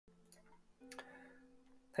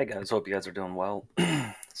Hey guys, hope you guys are doing well.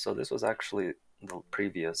 So this was actually the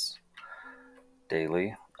previous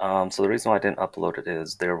daily. So the reason why I didn't upload it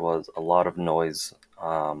is there was a lot of noise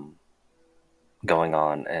going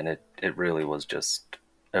on, and it really was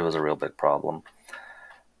it was a real big problem.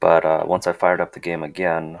 But once I fired up the game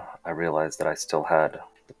again, I realized that I still had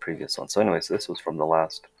the previous one. So anyways, this was from the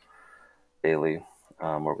last daily,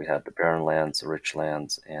 where we had the barren lands, the rich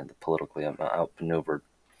lands, and the politically outmaneuvered.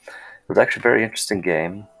 It was actually a very interesting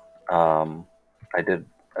game. I did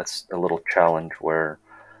a little challenge where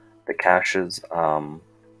the caches,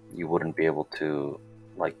 you wouldn't be able to,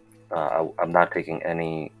 like, I'm not taking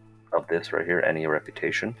any of this right here, any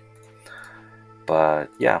reputation. But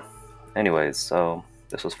yeah, anyways, so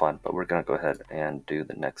this was fun, but we're gonna go ahead and do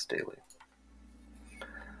the next daily.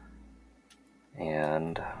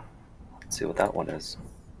 And let's see what that one is.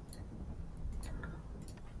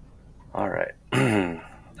 All right.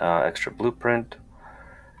 Extra blueprint.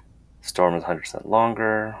 Storm is 100%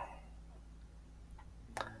 longer.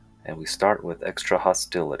 And we start with extra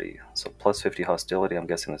hostility. So plus 50 hostility, I'm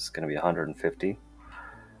guessing this is going to be 150.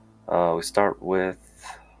 We start with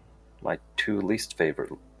my two least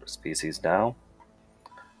favorite species now.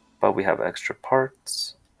 But we have extra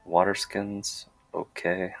parts, water skins,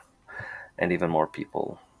 okay, and even more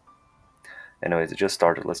people. Anyways, it just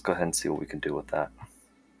started. Let's go ahead and see what we can do with that.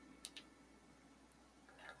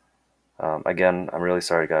 Again, I'm really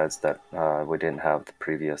sorry, guys, that we didn't have the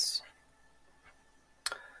previous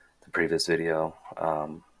video.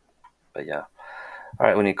 But yeah. All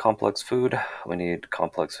right, we need complex food. We need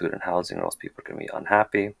complex food and housing, or else people are going to be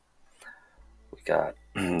unhappy. We got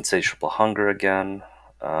insatiable hunger again.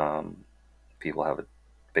 People have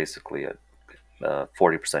basically a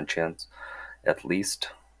 40% chance, at least,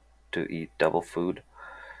 to eat double food.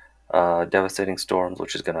 Devastating storms,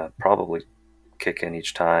 which is going to probably kick in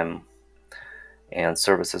each time. And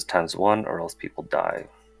services ×1, or else people die.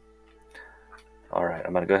 Alright,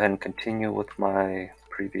 I'm going to go ahead and continue with my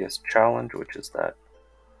previous challenge, which is that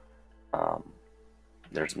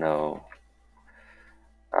there's no...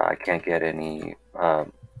 I can't get any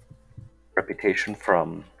reputation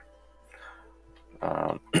from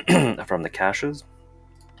from the caches.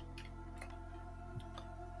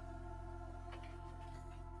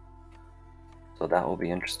 So that will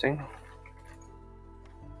be interesting.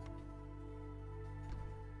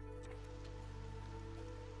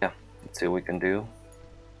 Yeah, let's see what we can do.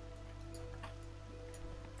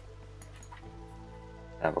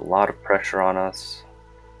 I have a lot of pressure on us.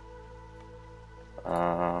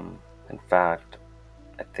 In fact,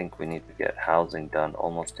 I think we need to get housing done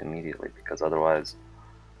almost immediately, because otherwise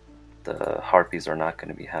the harpies are not going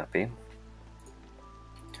to be happy.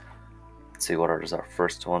 Let's see, what is our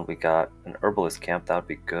first one? We got an herbalist camp, that would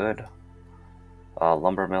be good.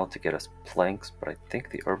 Lumber mill to get us planks, but I think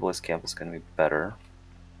the herbalist camp is going to be better.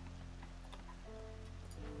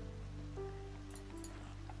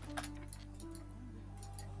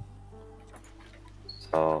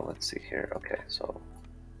 So let's see here. Okay, so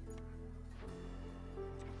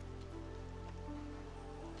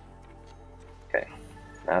okay,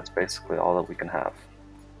 that's basically all that we can have.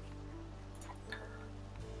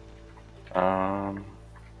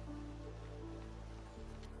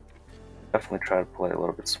 Definitely try to play a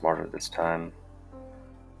little bit smarter this time.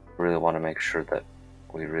 Really want to make sure that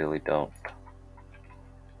we really don't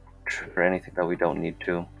trigger anything that we don't need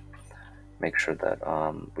to. Make sure that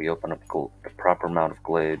we open up the proper amount of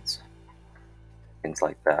glades, things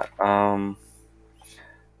like that.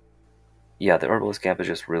 Yeah, the herbalist camp is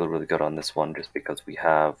just really good on this one, just because we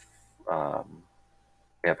have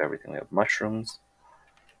everything. We have mushrooms,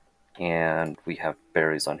 and we have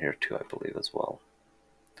berries on here too, I believe, as well.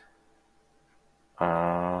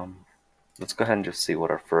 Let's go ahead and just see what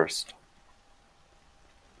our first...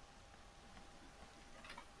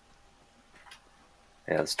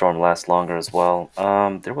 Yeah, the storm lasts longer as well.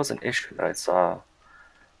 There was an issue that I saw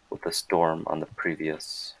with the storm on the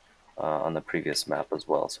previous map as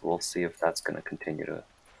well, so we'll see if that's going to continue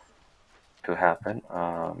to happen.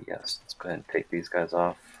 Yes, let's go ahead and take these guys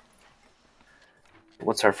off.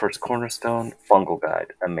 What's our first cornerstone? Fungal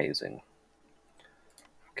guide. Amazing.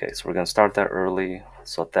 Okay, so we're going to start that early,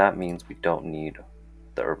 so that means we don't need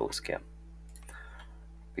the herbalist camp,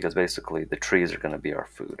 because basically the trees are going to be our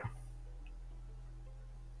food.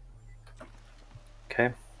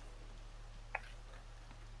 Okay,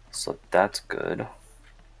 so that's good.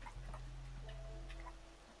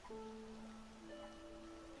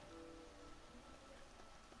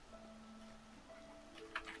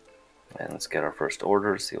 And let's get our first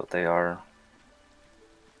orders, see what they are.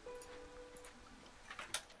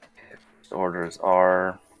 Okay, first orders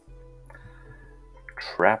are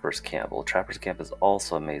Trapper's Camp. Well, Trapper's Camp is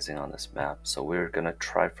also amazing on this map, so we're gonna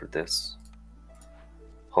try for this.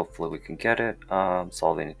 Hopefully we can get it.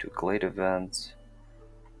 Solving into Glade events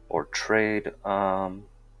or trade.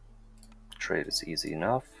 Trade is easy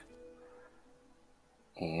enough.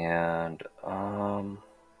 And I'm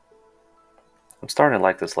starting to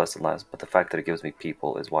like this less and less, but the fact that it gives me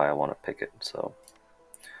people is why I want to pick it. So,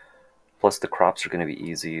 plus the crops are going to be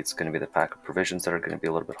easy. It's going to be the pack of provisions that are going to be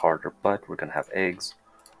a little bit harder, but we're going to have eggs.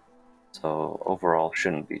 So overall,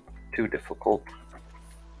 shouldn't be too difficult.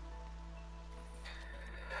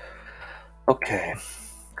 Okay,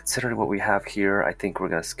 considering what we have here, I think we're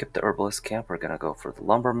going to skip the herbalist camp. We're going to go for the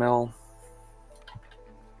lumber mill.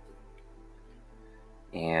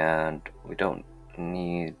 And we don't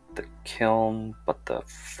need the kiln, but the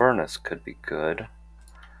furnace could be good.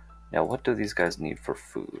 Now, what do these guys need for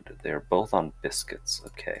food? They're both on biscuits.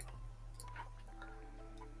 Okay.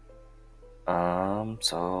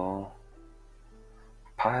 So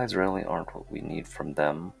pies really aren't what we need from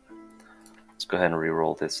them. Let's go ahead and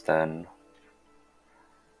re-roll this then.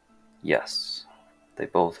 Yes, they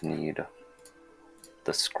both need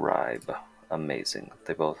the scribe. Amazing.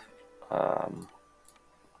 They both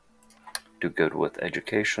do good with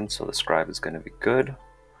education, so the scribe is going to be good.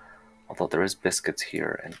 Although there is biscuits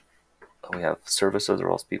here, and we have services or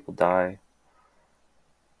else people die,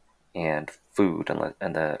 and food, and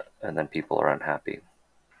then people are unhappy.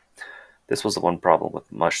 This was the one problem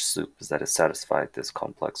with mush soup, is that it satisfied this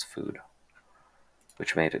complex food,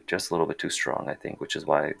 which made it just a little bit too strong, I think, which is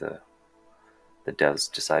why the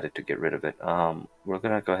devs decided to get rid of it. We're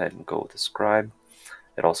gonna go ahead and go with the scribe.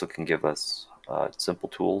 It also can give us simple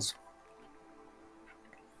tools.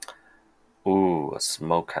 Ooh, a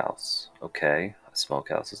smokehouse. Okay, a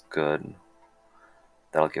smokehouse is good.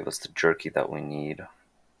 That'll give us the jerky that we need.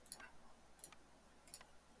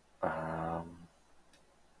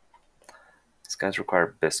 These guys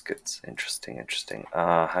require biscuits. Interesting, interesting.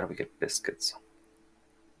 How do we get biscuits?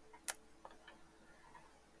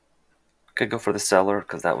 Could go for the cellar,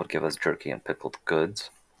 because that would give us jerky and pickled goods.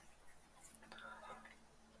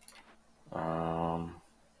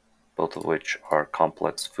 Both of which are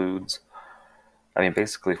complex foods. I mean,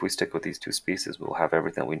 basically, if we stick with these two species, we'll have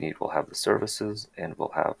everything we need. We'll have the services, and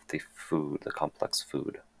we'll have the food, the complex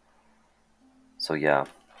food. So yeah,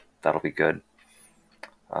 that'll be good.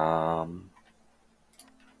 And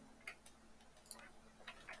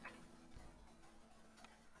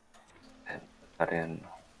put that in.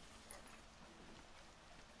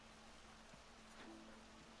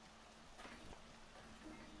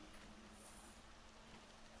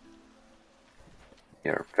 We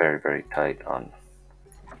are very, very tight on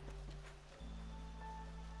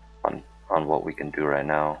what we can do right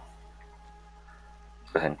now.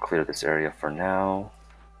 Let's go ahead and clear this area for now.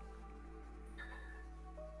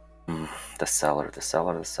 The cellar, the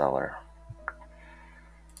cellar, the cellar.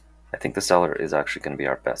 I think the cellar is actually going to be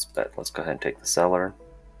our best bet. Let's go ahead and take the cellar.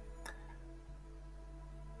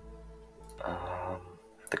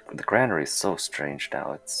 The granary is so strange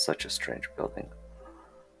now. It's such a strange building.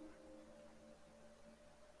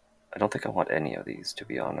 I don't think I want any of these, to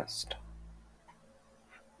be honest.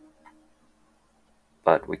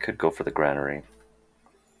 But we could go for the granary.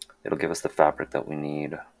 It'll give us the fabric that we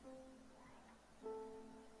need.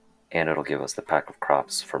 And it'll give us the pack of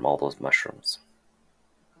crops from all those mushrooms.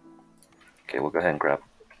 Okay, we'll go ahead and grab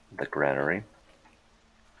the granary.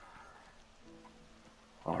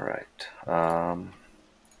 Alright.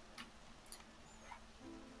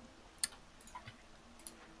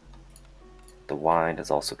 The wine is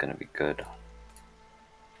also going to be good.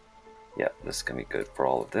 Yeah, this is going to be good for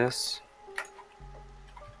all of this.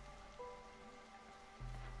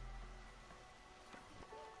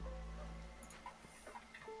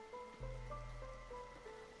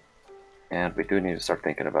 And we do need to start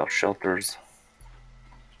thinking about shelters.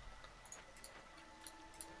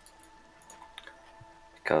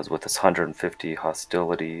 Because with this 150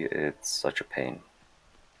 hostility, it's such a pain.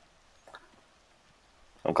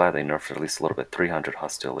 I'm glad they nerfed it at least a little bit. 300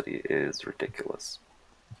 hostility is ridiculous.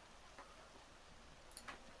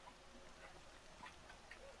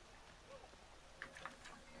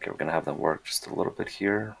 Okay, we're going to have them work just a little bit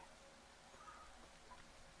here.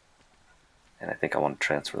 And I think I want to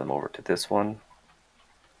transfer them over to this one.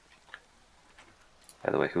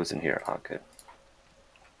 By the way, who's in here? Oh, good.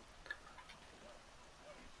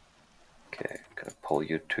 Okay, I'm going to pull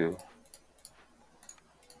you two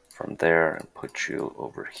from there and put you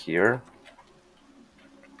over here.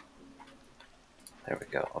 There we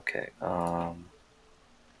go. Okay.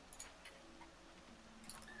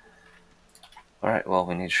 Alright, well,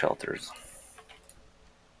 we need shelters.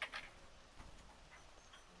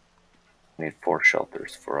 We need 4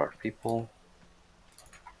 shelters for our people.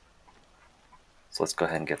 So let's go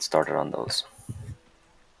ahead and get started on those.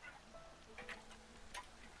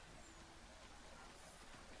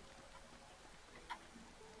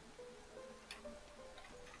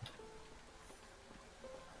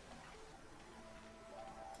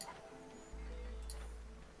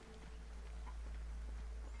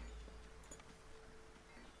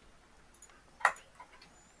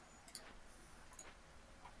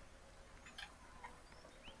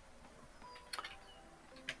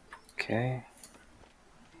 Okay.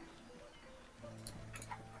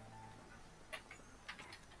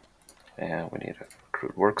 And we need a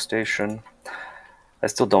recruit workstation. I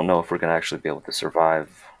still don't know if we're going to actually be able to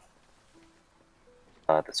survive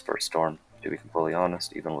this first storm, to be completely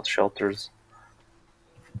honest, even with shelters.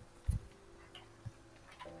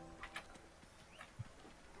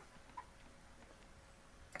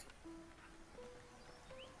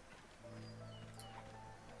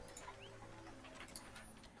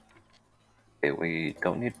 Okay, we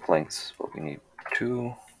don't need planks, but we need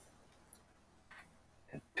 2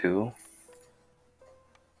 and 2.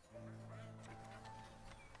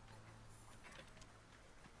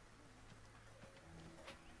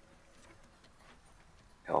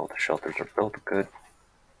 All the shelters are built good.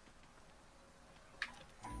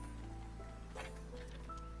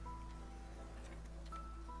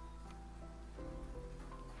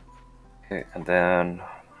 Okay, and then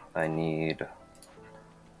I need, I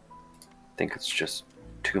think it's just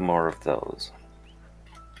 2 more of those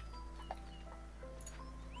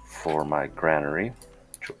for my granary,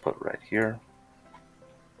 which we'll put right here.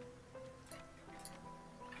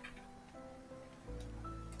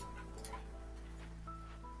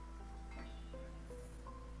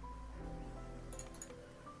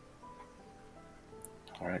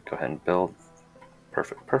 Alright, go ahead and build.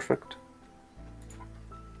 Perfect, perfect.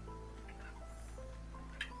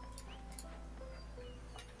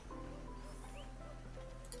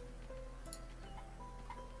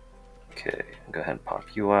 Okay, go ahead and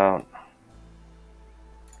pop you out.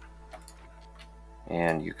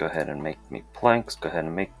 And you go ahead and make me planks. Go ahead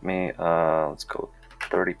and make me, let's go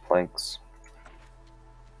 30 planks.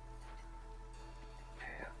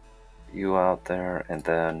 Okay, you out there, and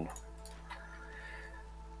then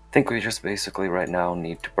I think we just basically right now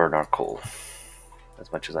need to burn our coal.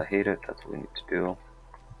 As much as I hate it, that's what we need to do.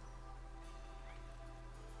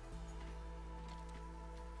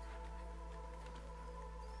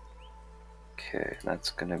 Okay,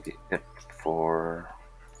 that's gonna be it for...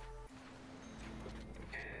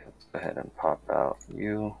 Okay, let's go ahead and pop out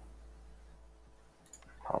you.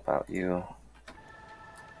 Pop out you.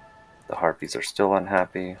 The harpies are still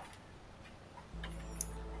unhappy.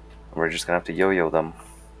 We're just gonna have to yo-yo them.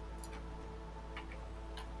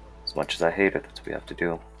 As much as I hate it, that's what we have to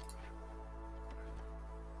do.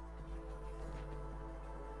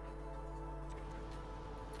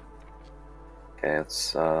 Okay,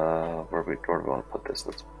 let's, where do we want to put this?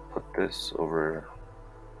 Let's put this over...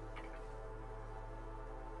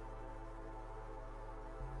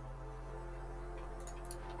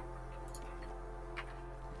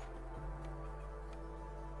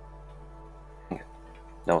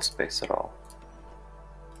 No space at all.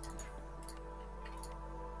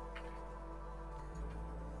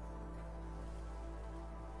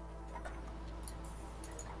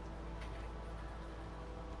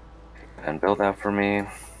 And build that for me.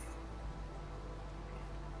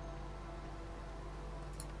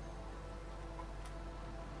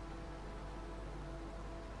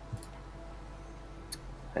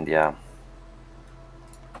 And yeah,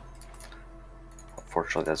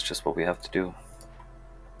 unfortunately that's just what we have to do.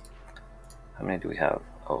 How many do we have?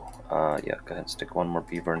 Oh, yeah, go ahead and stick 1 more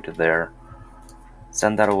beaver into there.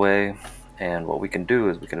 Send that away, and what we can do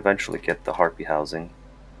is we can eventually get the harpy housing.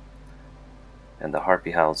 And the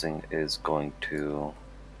harpy housing is going to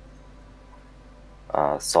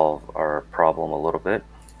solve our problem a little bit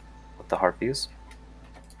with the harpies.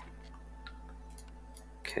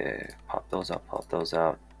 Okay, pop those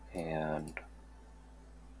out, and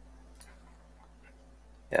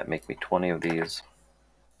yeah, make me 20 of these.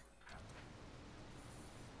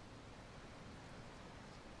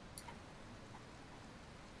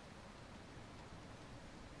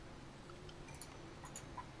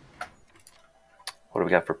 What do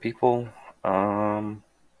we got for people?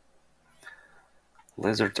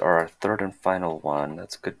 Lizards are our 3rd and final one.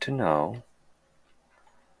 That's good to know.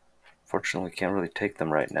 Fortunately, we can't really take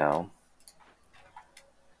them right now.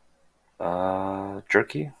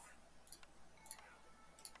 Jerky?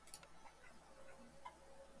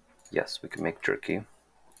 Yes, we can make jerky.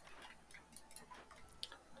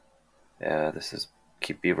 Yeah, this is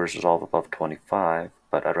keep beavers resolve above 25,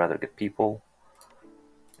 but I'd rather get people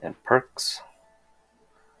and perks.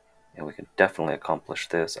 And we can definitely accomplish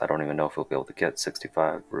this. I don't even know if we'll be able to get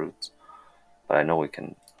 65 roots, but I know we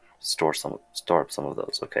can store up some of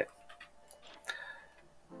those. Okay.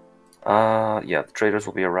 Yeah, the traders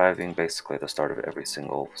will be arriving basically at the start of every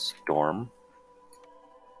single storm.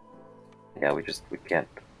 Yeah, we can't.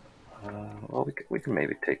 Well, we can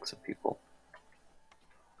maybe take some people.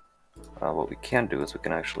 What we can do is we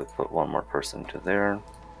can actually put one more person to there.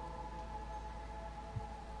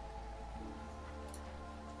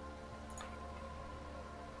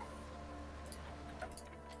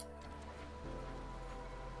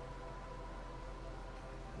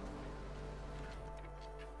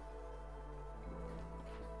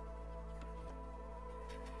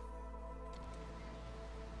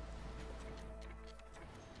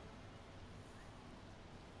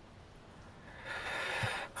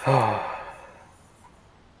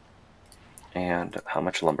 And how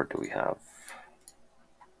much lumber do we have?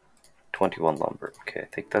 21 lumber. Okay, I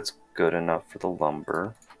think that's good enough for the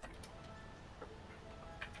lumber.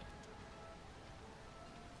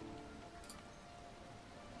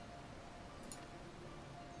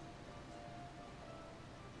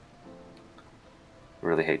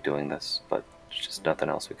 Really hate doing this, but there's just nothing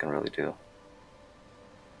else we can really do.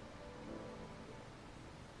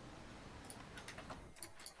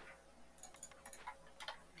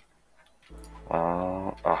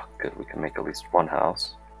 Oh, good. We can make at least one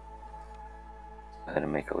house. Go ahead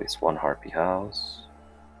and make at least one harpy house.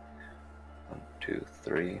 1, 2,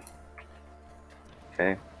 3.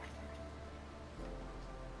 Okay.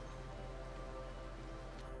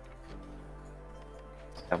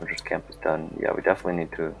 Scavenger's camp is done. Yeah, we definitely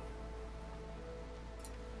need to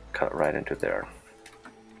cut right into there.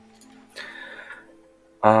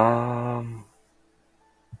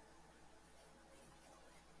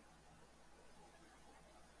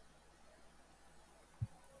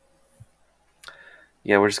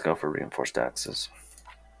 Yeah, we're just going for reinforced axes.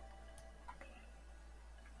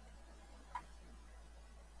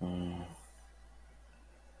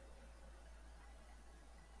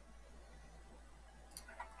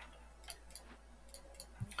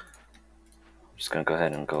 Just gonna go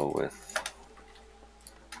ahead and go with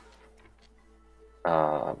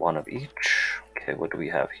one of each. Okay, what do we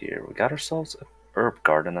have here? We got ourselves a herb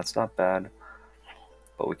garden. That's not bad,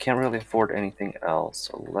 but we can't really afford anything else.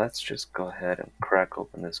 So let's just go ahead and crack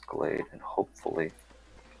open this glade, and hopefully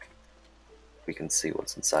we can see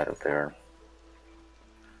what's inside of there.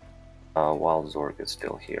 While Zorg is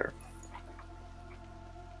still here.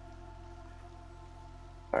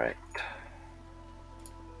 All right.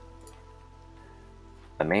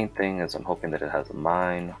 The main thing is I'm hoping that it has a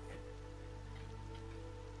mine.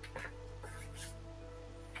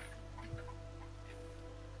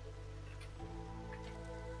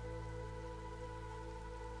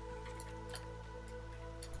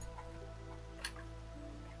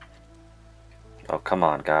 Oh, come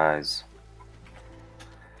on, guys.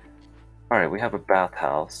 Alright, we have a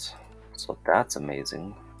bathhouse, so that's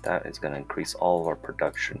amazing. That is going to increase all of our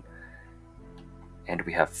production. And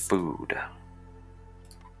we have food.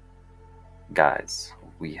 Guys,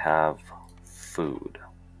 we have food.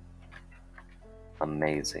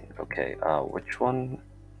 Amazing. Okay, which one?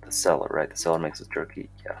 The cellar, right? The cellar makes us jerky?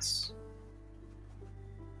 Yes.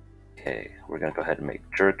 Okay, we're going to go ahead and make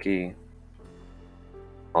jerky.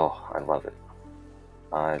 Oh, I love it.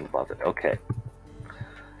 I love it. Okay.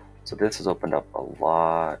 So this has opened up a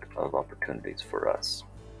lot of opportunities for us.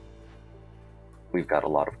 We've got a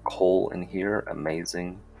lot of coal in here.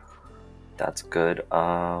 Amazing. That's good.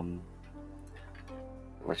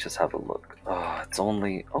 Let's just have a look. Oh, it's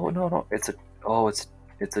only. Oh no. It's a. Oh, it's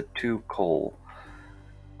a 2 coal.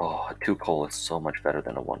 Oh, a 2 coal is so much better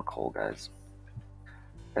than a 1 coal, guys.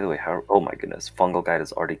 By the way, how? Oh my goodness, Fungal Guide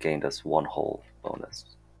has already gained us 1 hull bonus.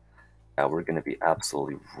 Yeah, we're gonna be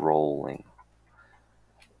absolutely rolling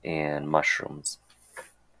in mushrooms.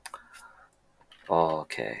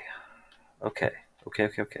 Okay. Okay.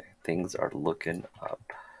 Things are looking up.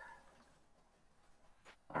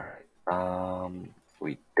 Alright.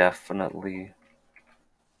 We definitely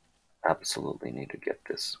absolutely need to get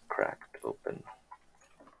this cracked open.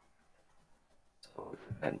 So,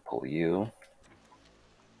 and pull you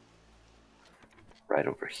right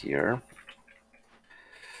over here.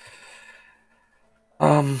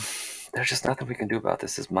 There's just nothing we can do about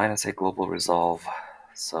this. It's -8 global resolve.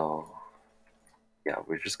 So, yeah,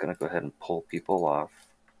 we're just gonna go ahead and pull people off.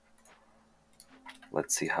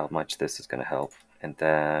 Let's see how much this is gonna help. And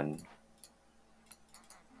then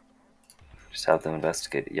just have them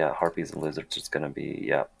investigate. Yeah, harpies and lizards is gonna be,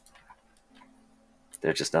 yeah.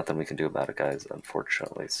 there's just nothing we can do about it, guys,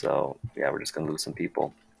 unfortunately. So yeah, we're just gonna lose some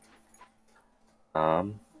people.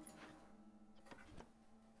 Some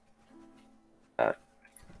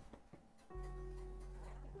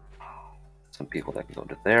people that can go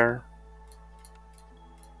to there.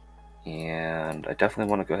 And I definitely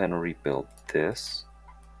want to go ahead and rebuild this.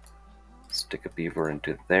 Stick a beaver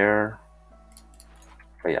into there.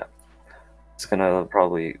 But yeah, it's gonna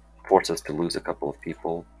probably force us to lose a couple of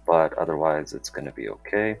people, but otherwise it's gonna be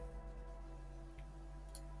okay.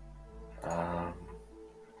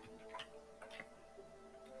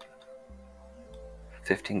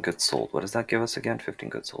 15 goods sold. What does that give us again? 15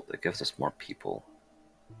 goods sold. It gives us more people.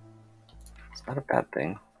 It's not a bad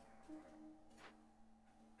thing.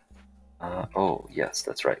 Oh, yes,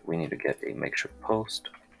 that's right. We need to get a makeshift post.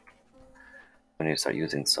 We need to start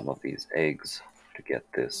using some of these eggs to get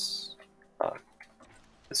this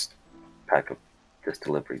this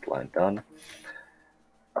delivery line done.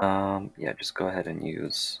 Yeah, just go ahead and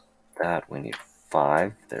use that. We need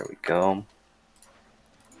 5. There we go.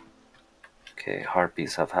 Okay,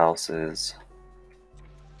 harpies have houses.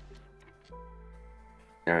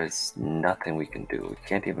 There is nothing we can do. We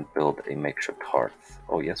can't even build a makeshift hearth.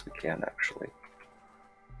 Oh, yes, we can actually.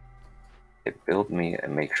 Okay, build me a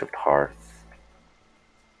makeshift hearth.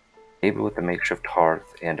 Maybe with the makeshift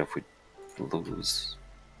hearth, and if we lose,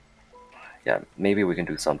 yeah, maybe we can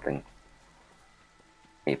do something.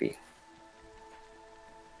 Maybe.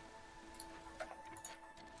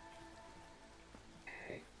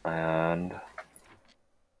 Okay, and let's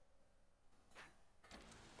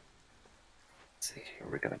see here.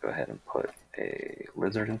 We're gonna go ahead and put a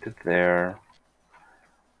lizard into there.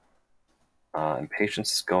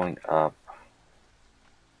 Impatience is going up.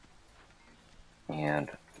 And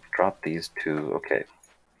drop these two. Okay.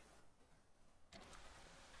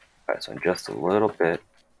 Alright, so in just a little bit.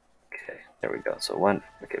 Okay, there we go. So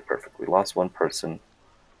okay, perfect. We lost one person,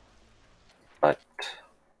 but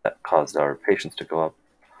that caused our patience to go up.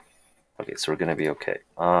 Okay, so we're gonna be okay.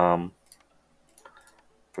 For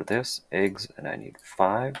this, eggs, and I need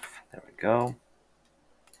 5. There we go.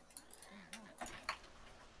 Go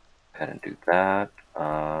ahead and do that.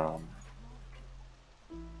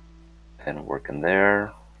 And work in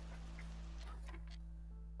there.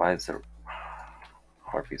 Why is the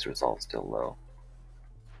Harpy's resolve still low?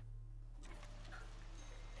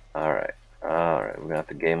 Alright, we're gonna have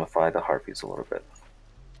to gamify the Harpies a little bit.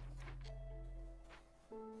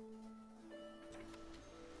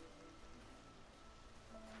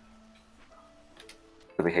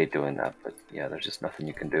 Really hate doing that, but yeah, there's just nothing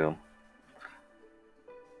you can do.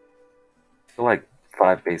 I feel like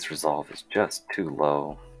 5 base resolve is just too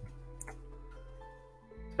low.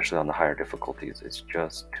 Especially on the higher difficulties, it's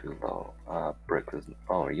just too low. Bricks is...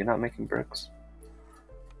 Oh, are you not making bricks?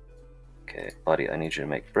 Okay, buddy, I need you to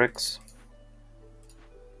make bricks.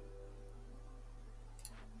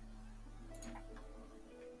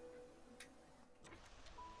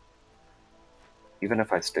 Even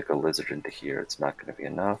if I stick a lizard into here, it's not going to be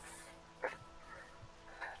enough. I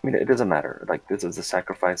mean, it doesn't matter. Like, this is a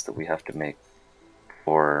sacrifice that we have to make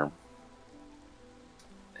for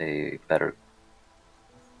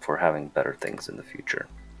having better things in the future.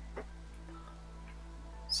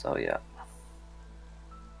 So yeah.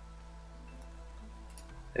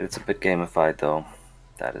 It's a bit gamified though.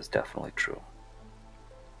 That is definitely true.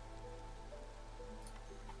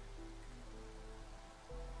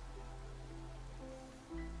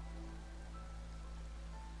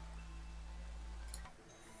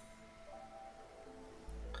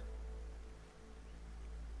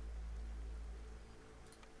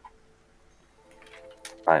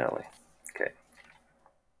 Finally. Okay.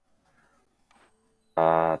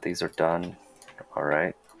 These are done.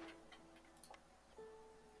 Alright.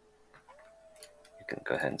 You can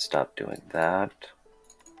go ahead and stop doing that.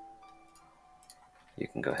 You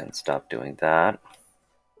can go ahead and stop doing that.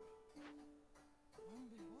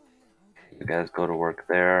 You guys go to work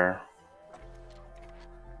there.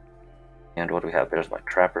 And what do we have? There's my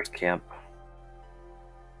trapper's camp.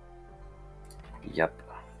 Yep.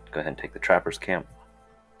 Go ahead and take the trapper's camp.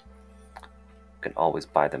 You can always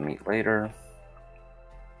buy the meat later.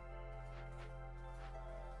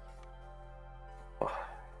 Oh.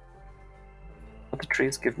 What the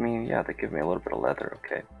trees give me? Yeah, they give me a little bit of leather.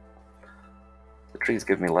 Okay. The trees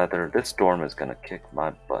give me leather. This storm is gonna kick my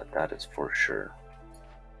butt. That is for sure.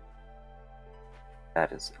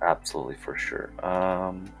 That is absolutely for sure.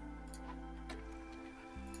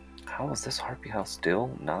 How is this harpy house still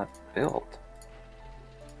not built?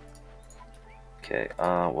 Okay,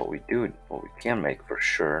 what we can make for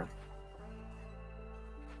sure.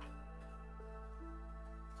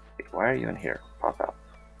 Why are you in here? Pop out.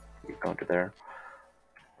 You go into there.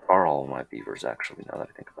 Are all of my beavers actually? Now that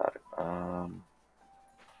I think about it.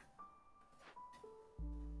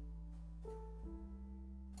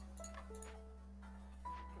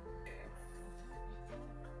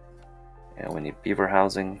 Yeah, we need beaver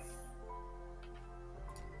housing.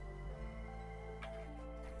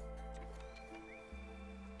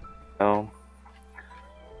 Oh,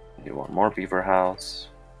 we need one more beaver house.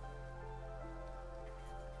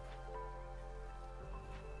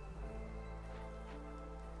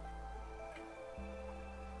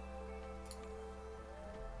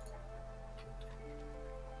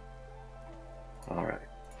 All right,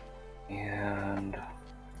 and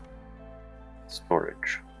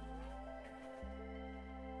storage.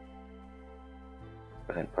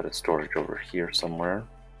 Go ahead and put a storage over here somewhere.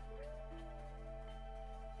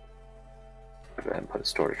 Go ahead and put a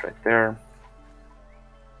storage right there.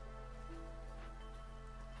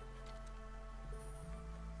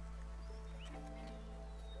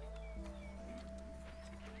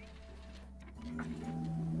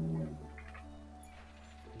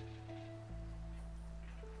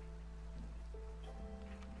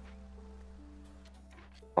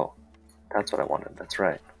 Oh, that's what I wanted. That's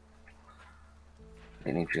right. I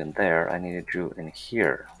need you in there. I needed you in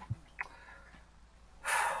here.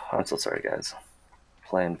 I'm so sorry, guys.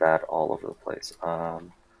 Playing bad all over the place. The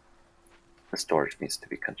storage needs to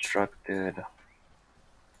be constructed.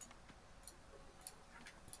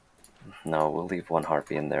 No, we'll leave one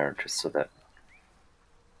harpy in there just so that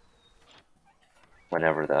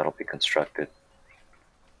whenever that'll be constructed,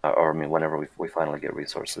 or I mean, whenever we finally get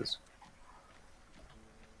resources.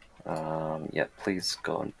 Yeah, please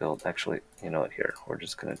go and build. Actually, you know what? Here, we're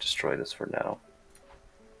just gonna destroy this for now.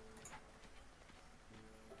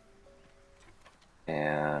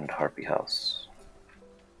 And harpy house.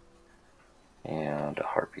 And a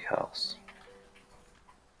harpy house.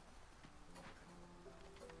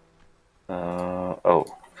 Oh,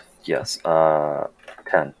 yes,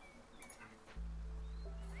 10.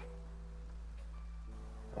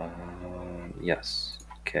 Yes,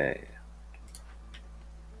 okay.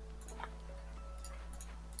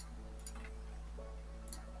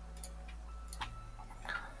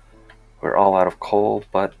 We're all out of coal,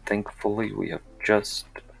 but thankfully we have just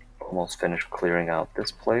almost finished clearing out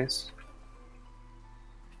this place.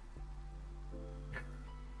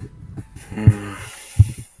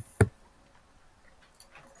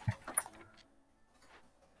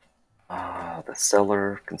 The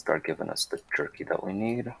seller can start giving us the jerky that we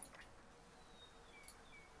need.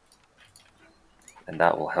 And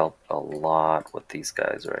that will help a lot with these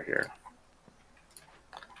guys right here.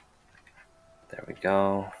 There we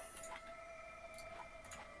go.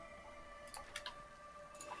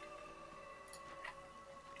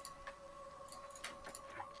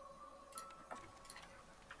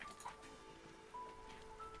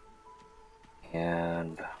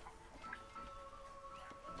 And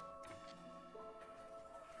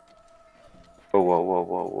whoa, whoa, whoa,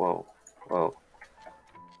 whoa, whoa, whoa.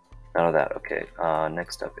 None of that. Okay,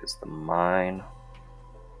 next up is the mine.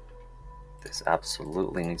 This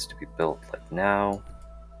absolutely needs to be built like now.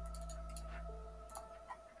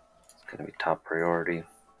 It's going to be top priority.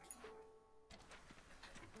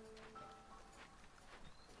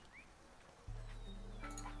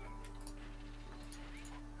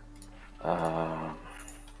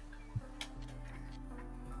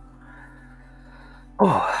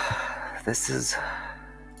 Oh, this is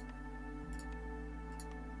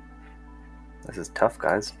tough,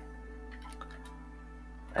 guys.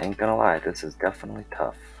 I ain't gonna lie, this is definitely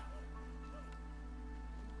tough.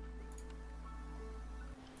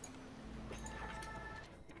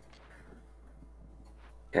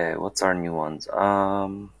 Okay, what's our new ones?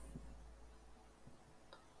 Well,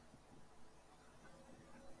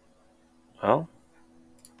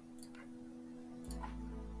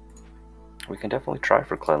 we can definitely try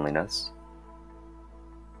for cleanliness.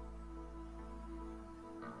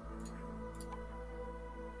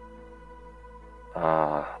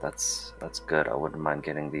 That's good. I wouldn't mind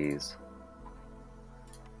getting these.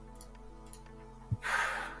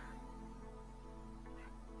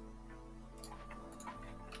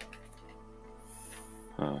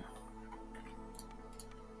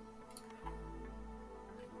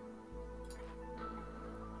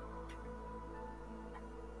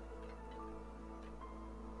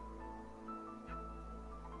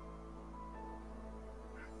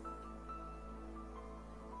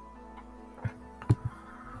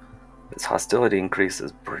 This hostility increase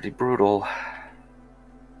is pretty brutal.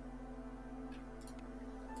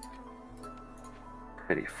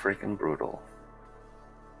 Pretty freaking brutal.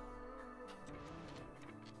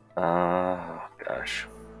 Gosh.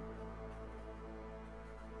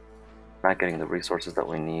 Not getting the resources that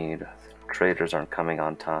we need. Traders aren't coming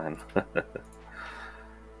on time.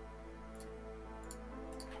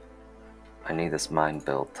 I need this mine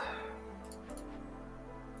built.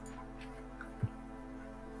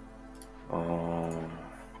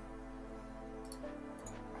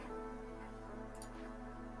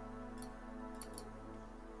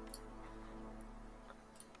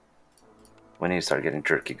 We need to start getting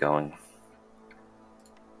Jerky going.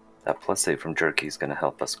 That plus 8 from Jerky is going to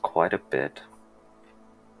help us quite a bit.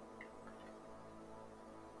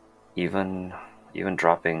 Even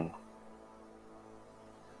dropping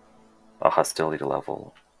a hostility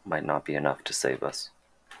level might not be enough to save us.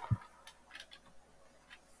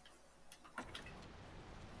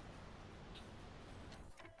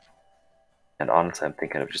 And honestly, I'm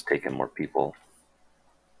thinking of just taking more people.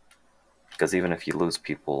 Because even if you lose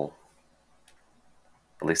people,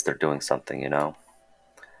 at least they're doing something, you know?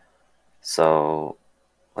 So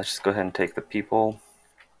let's just go ahead and take the people.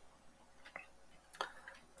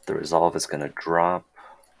 The resolve is going to drop.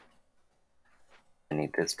 I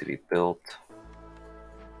need this to be built.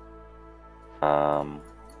 We're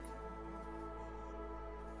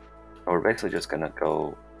basically just going to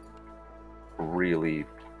go really,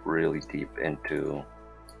 really deep into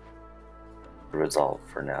the resolve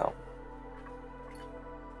for now.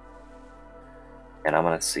 And I'm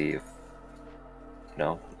going to see if,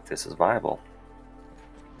 if this is viable.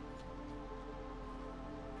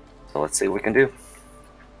 So let's see what we can do.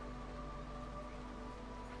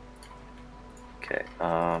 Okay,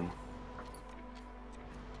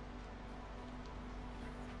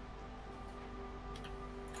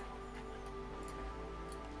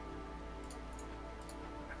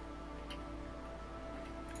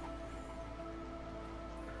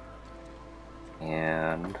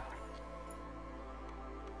 and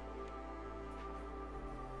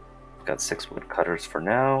got 6 woodcutters for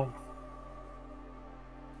now.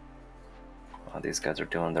 These guys are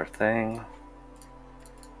doing their thing.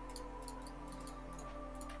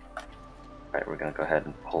 Alright, we're gonna go ahead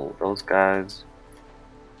and pull those guys.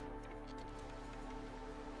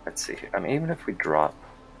 Let's see here. I mean, even if we drop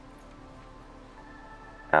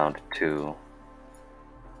down to 2, is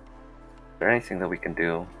there anything that we can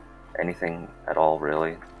do? Anything at all,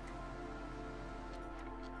 really?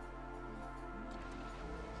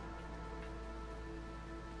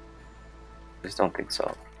 I just don't think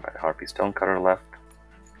so. Alright, Harpy Stonecutter left.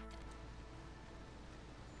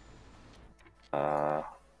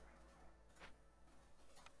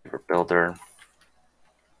 Beaver Builder.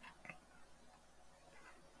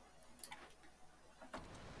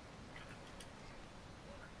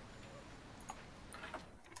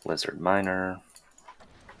 Lizard Miner.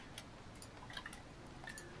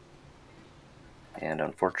 And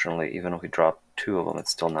unfortunately, even if we drop 2 of them,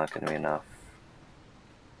 it's still not going to be enough.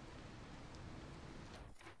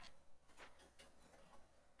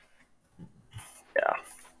 Yeah.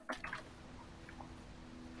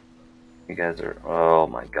 You guys are... Oh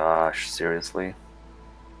my gosh, seriously?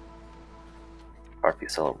 Harpy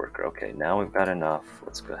Cellar Worker. Okay, now we've got enough.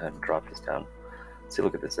 Let's go ahead and drop this down. See,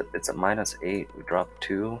 look at this. It's a -8. We dropped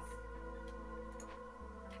 2.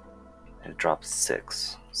 And it drops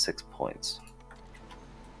 6. 6 points.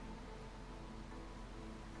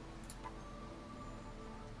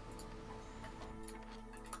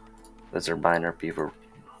 Lizard Miner, Beaver.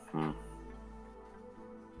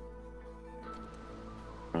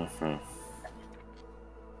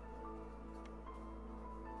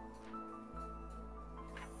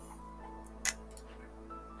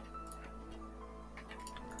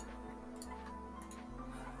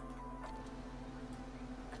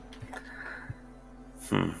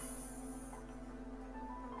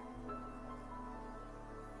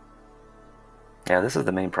 Yeah, this is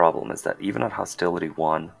the main problem, is that even at Hostility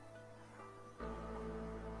 1,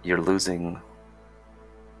 you're losing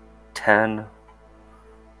 10,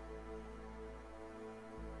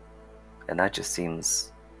 and that just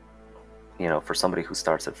seems, for somebody who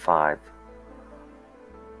starts at 5,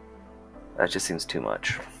 that just seems too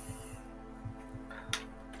much.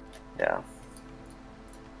 Yeah.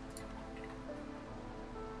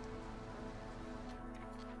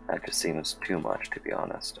 That just seems too much, to be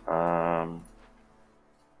honest.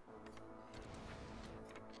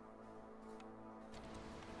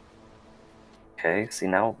 Okay, see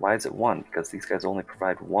now, why is it 1? Because these guys only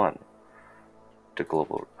provide 1 to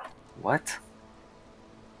global... What?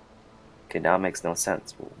 Okay, now it makes no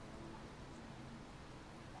sense.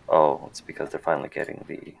 Oh, it's because they're finally getting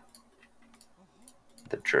the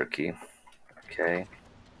jerky. Okay.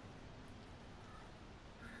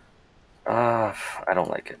 I don't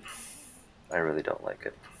like it. I really don't like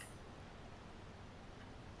it.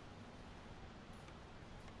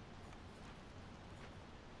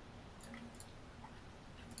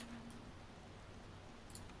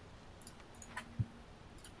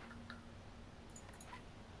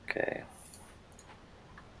 Okay.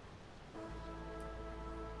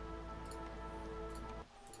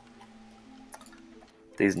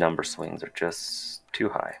 These number swings are just too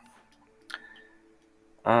high.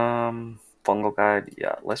 Fungal guide,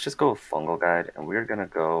 yeah, let's just go with fungal guide, and we're gonna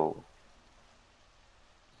go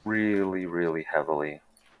really, really heavily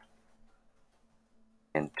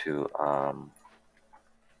into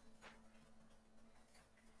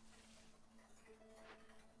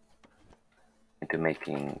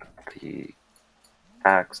making the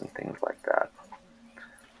axe and things like that.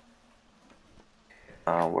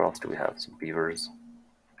 Where else do we have? Some beavers.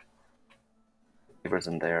 Beavers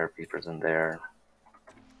in there, beavers in there.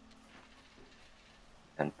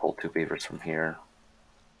 And pull 2 beavers from here.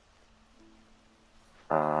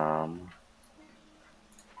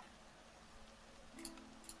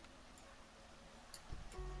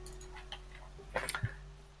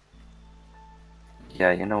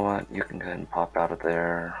 Yeah, you know what? You can go ahead and pop out of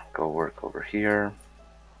there. Go work over here.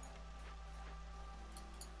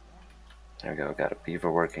 There we go. Got a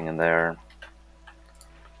beaver working in there.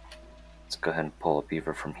 Let's go ahead and pull a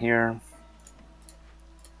beaver from here.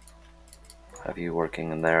 Have you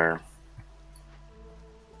working in there.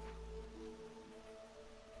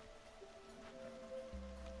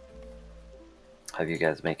 Have you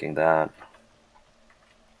guys making that.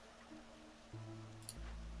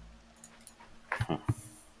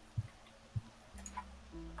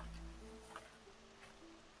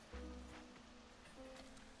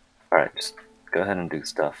 Alright, just go ahead and do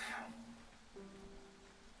stuff.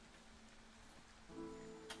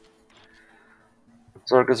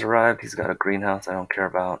 Zorga's arrived. He's got a greenhouse I don't care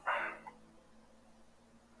about.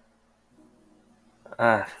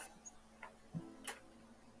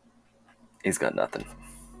 He's got nothing.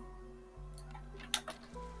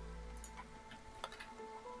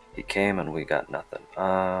 He came and we got nothing.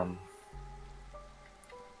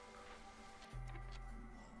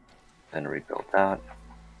 And rebuild that.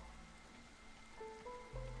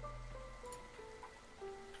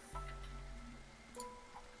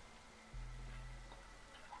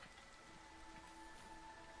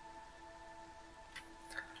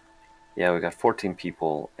 Yeah, we got 14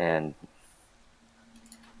 people and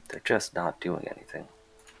they're just not doing anything.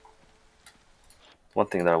 One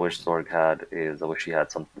thing that I wish Zorg had is I wish he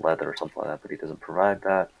had some leather or something like that, but he doesn't provide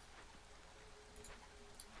that.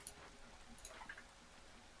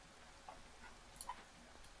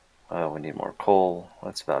 We need more coal.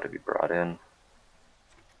 That's about to be brought in.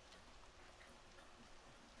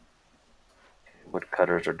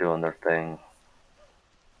 Woodcutters are doing their thing.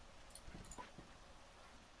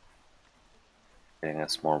 Getting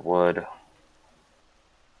us more wood.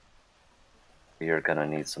 We are gonna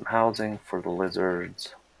need some housing for the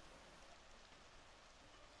lizards.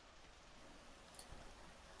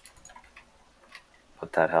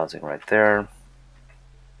 Put that housing right there.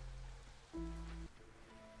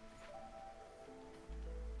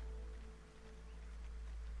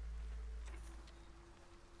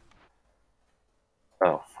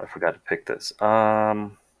 Oh, I forgot to pick this.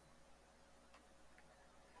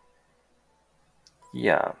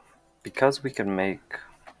 Yeah, because we can make.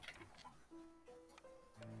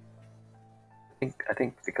 I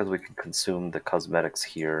think because we can consume the cosmetics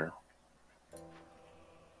here,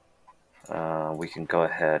 we can go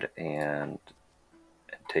ahead and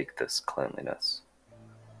take this cleanliness.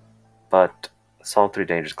 But solve 3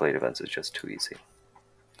 dangerous glade events is just too easy.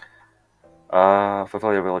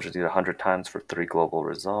 Fulfill your villagers need 100 times for 3 global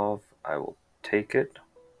resolve. I will take it.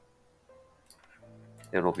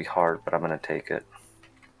 It'll be hard, but I'm gonna take it.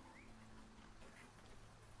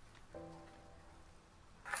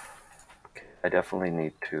 Okay, I definitely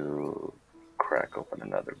need to crack open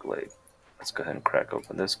another glade. Let's go ahead and crack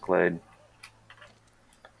open this glade.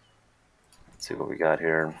 Let's see what we got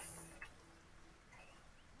here.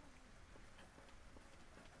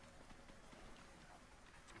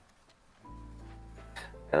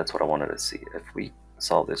 Yeah, that's what I wanted to see. If we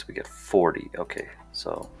solve this, we get 40. Okay,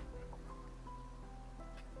 so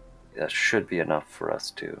that should be enough for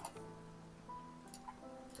us to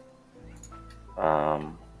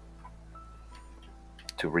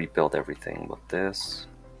rebuild everything with this.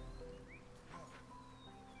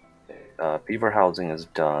 Beaver housing is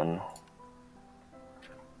done.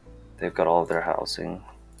 They've got all of their housing.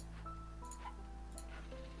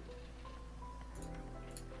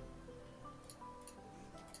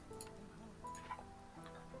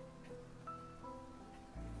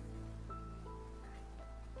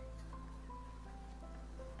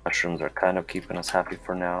 Mushrooms are kind of keeping us happy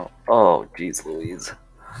for now. Oh, geez Louise.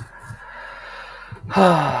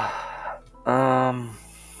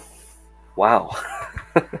 Wow.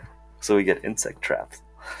 So we get insect traps.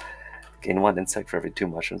 Gain 1 insect for every 2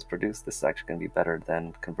 mushrooms produced. This is actually going to be better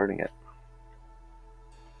than converting it.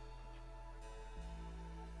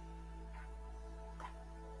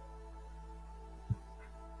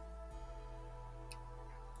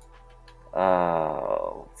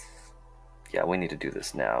 Yeah, we need to do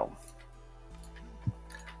this now.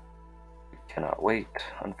 We cannot wait,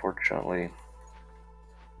 unfortunately.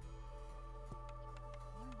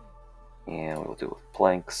 And we will do it with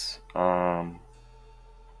planks. Yeah,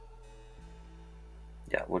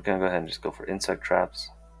 we're gonna go ahead and just go for insect traps,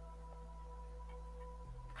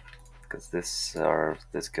 because this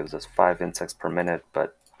gives us 5 insects per minute,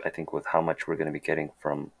 but I think with how much we're going to be getting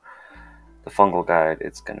from the fungal guide,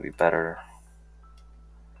 it's going to be better.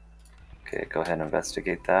 Okay, go ahead and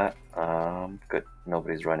investigate that. Good,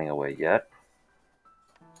 nobody's running away yet.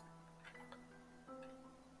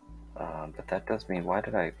 But that does mean, why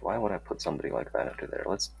would I put somebody like that into there?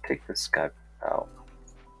 Let's take this guy out.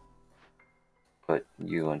 Put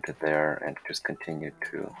you into there and just continue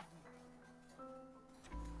to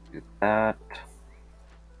do that.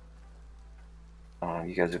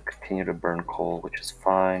 You guys will continue to burn coal, which is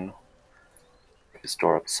fine. To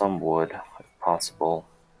store up some wood, if possible.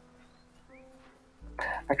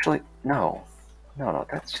 Actually, no. No,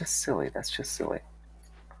 that's just silly. That's just silly.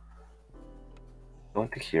 Go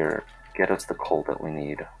into here, get us the coal that we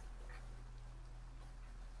need.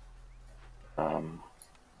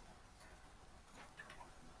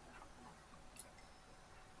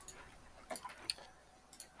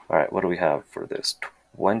 Alright, what do we have for this?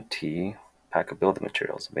 20 pack of building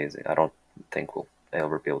materials. Amazing. I don't think we'll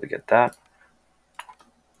ever be able to get that.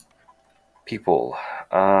 People.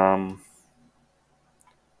 I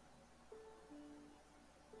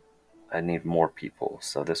need more people.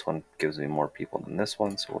 So this one gives me more people than this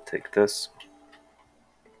one. So we'll take this.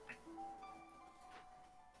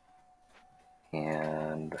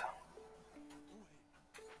 And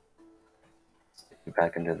stick you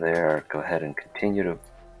back into there. Go ahead and continue to...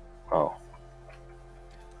 Oh.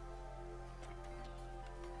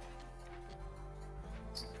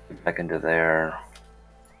 Back into there.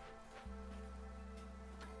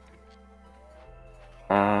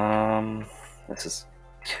 This is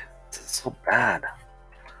so bad.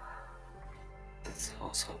 This is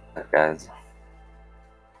so bad, guys.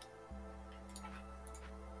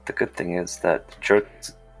 The good thing is that the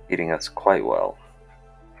jerk's eating us quite well.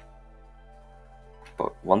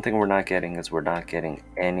 But one thing we're not getting is we're not getting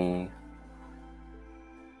any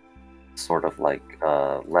sort of like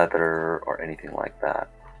leather or anything like that.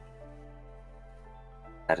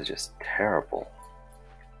 That is just terrible.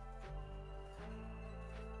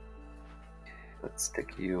 Let's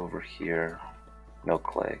stick you over here. No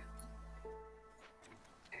clay.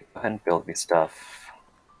 Okay, go ahead and build me stuff.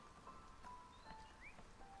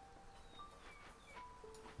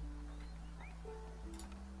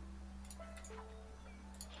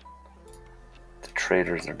 The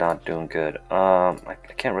traders are not doing good. I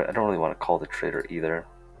don't really want to call the trader either.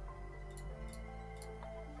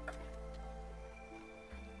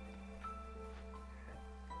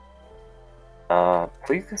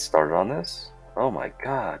 Please get started on this. Oh my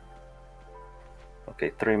god.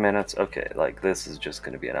 Okay, 3 minutes. Okay, like this is just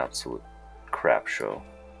gonna be an absolute crap show.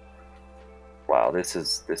 Wow, this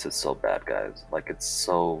is so bad, guys. Like, it's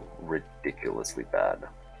so ridiculously bad.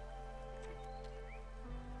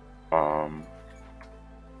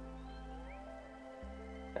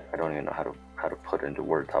 I don't even know how to put into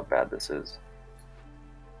words how bad this is.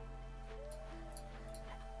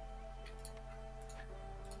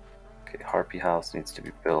 Okay, Harpy House needs to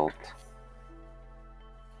be built.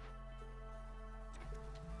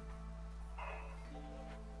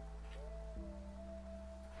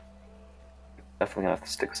 Definitely gonna have to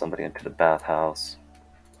stick somebody into the bathhouse.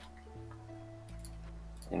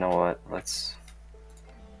 You know what? Let's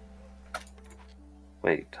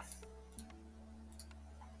wait.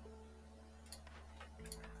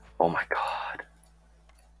 Oh my god.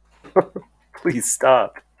 Please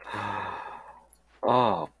stop.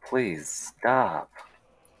 Oh, please stop.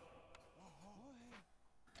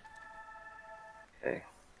 Okay.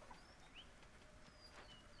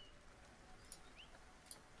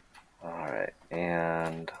 Alright,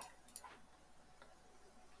 and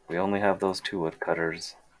we only have those 2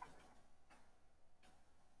 woodcutters.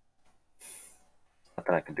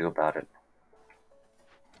 Nothing I can do about it.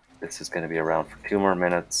 This is going to be around for 2 more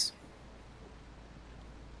minutes.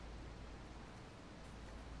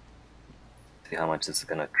 See how much this is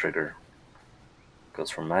going to trigger.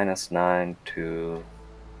 Goes from -9 to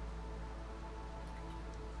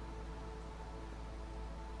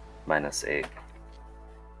 -8.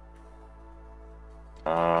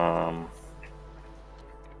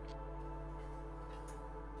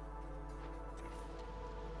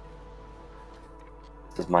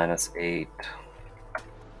 This is -8.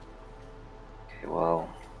 Okay, well.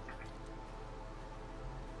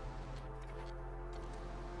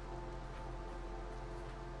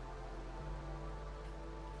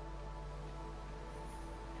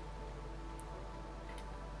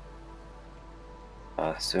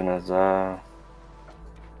 As soon as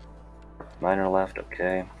miner left,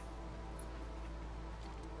 okay.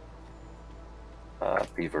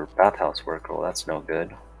 Beaver bathhouse worker, well, that's no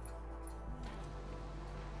good.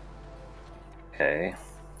 Okay.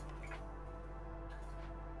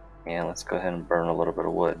 And let's go ahead and burn a little bit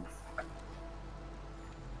of wood.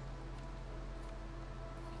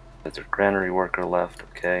 There's a granary worker left,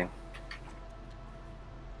 okay.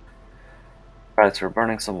 Alright, so we're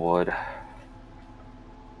burning some wood.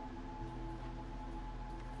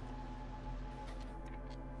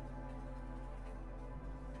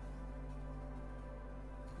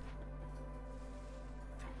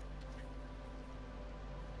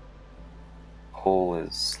 Coal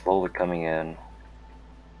is slowly coming in.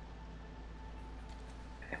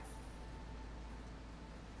 Okay.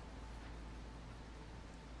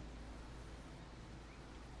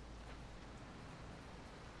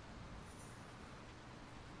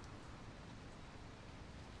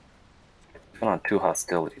 Even on 2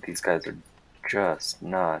 hostility, these guys are just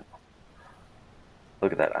not.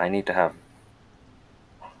 Look at that. I need to have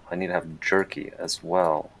jerky as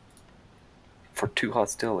well for 2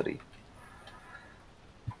 hostility.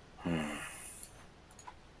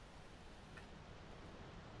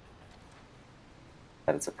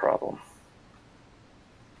 That is a problem.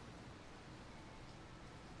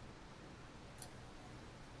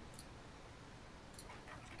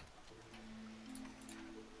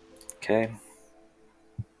 Okay.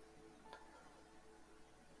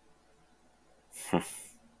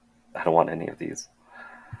 I don't want any of these.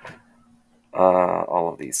 All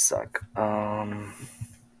of these suck.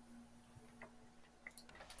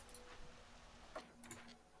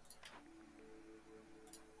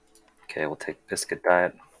 Okay, we'll take biscuit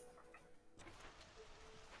diet.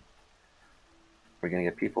 We're gonna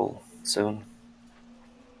get people soon.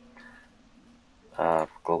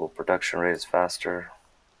 Global production rate is faster.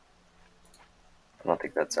 I don't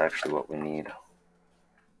think that's actually what we need.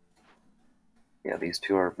 Yeah, these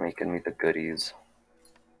two are making me the goodies.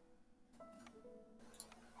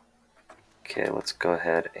 Okay, let's go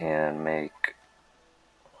ahead and make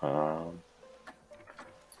go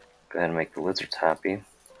ahead and make the lizards happy.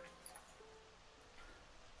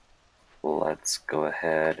 Let's go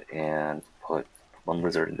ahead and put 1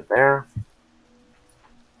 lizard into there.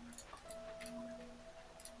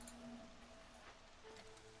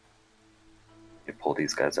 You pull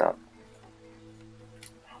these guys out.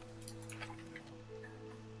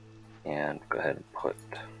 And go ahead and put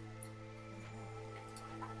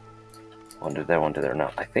 1 to there, 1 to there.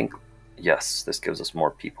 Now, I think, yes, this gives us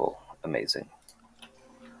more people. Amazing.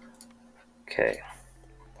 Okay.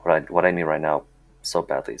 What I need right now so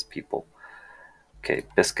badly is people. Okay,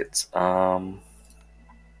 biscuits.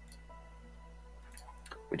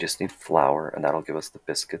 We just need flour, and that'll give us the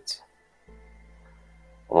biscuits.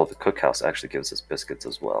 Although the cookhouse actually gives us biscuits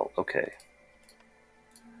as well. Okay.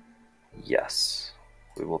 Yes.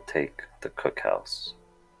 We will take the cookhouse.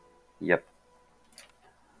 Yep.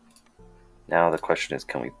 Now the question is,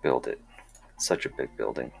 can we build it? It's such a big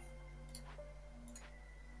building.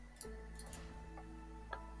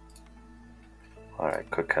 Alright,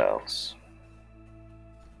 cookhouse.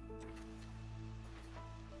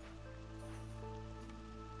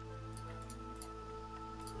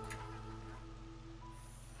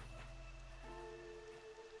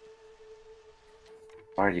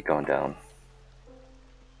 Why are you going down?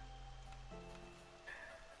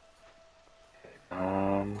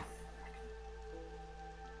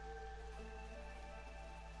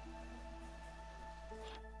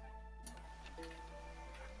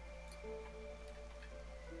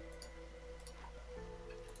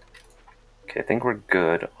 Okay, I think we're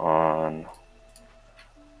good on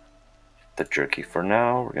the jerky for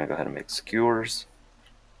now. We're gonna go ahead and make skewers.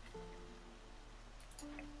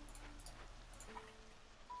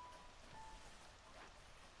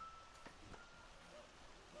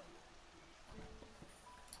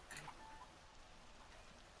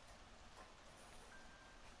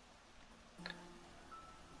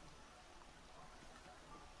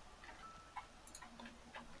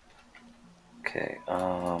 Okay,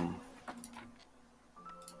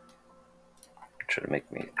 should make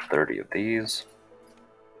me 30 of these.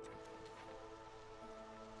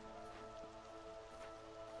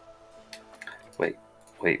 Wait.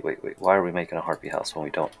 Why are we making a harpy house when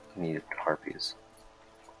we don't need harpies?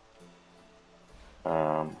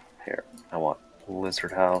 Here, I want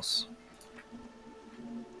Lizard house.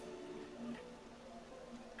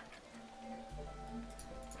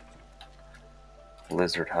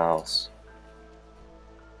 Lizard house.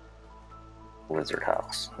 Lizard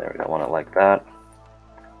house. There we go. I want it like that.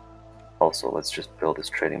 Also, let's just build this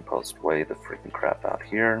trading post way the freaking crap out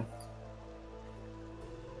here.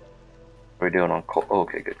 What are we doing on coal? Oh,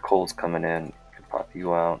 okay, good. Coal's coming in. Can pop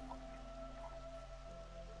you out.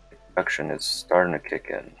 Production is starting to kick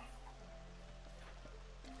in.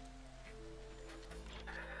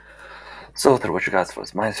 So, what you got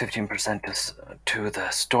was minus 15% to the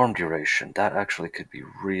storm duration. That actually could be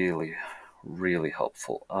really, really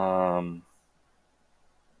helpful.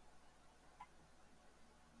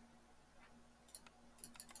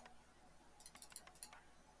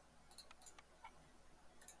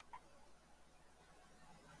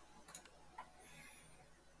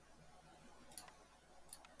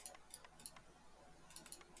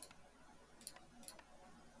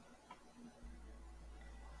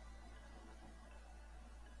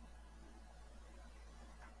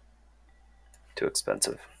 Too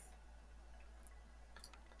expensive.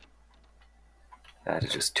 That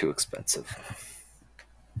is just too expensive.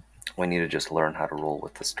 We need to just learn how to roll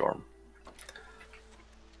with the storm.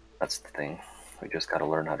 That's the thing. We just got to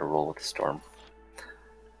learn how to roll with the storm.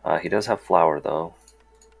 He does have flour, though.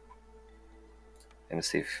 Let me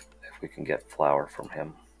see if we can get flour from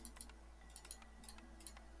him.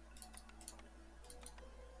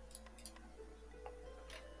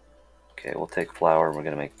 Okay, we'll take flour and we're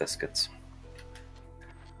going to make biscuits.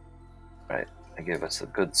 Alright, they gave us a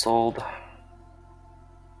good sold.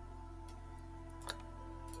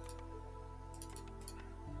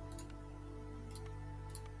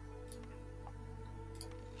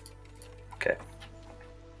 Okay.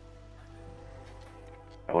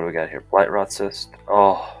 What do we got here? Blight rot cyst.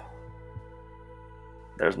 Oh.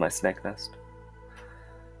 There's my snake nest.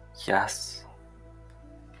 Yes.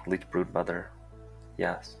 Leech brood mother.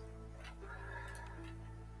 Yes.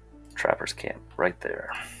 Trapper's camp. Right there.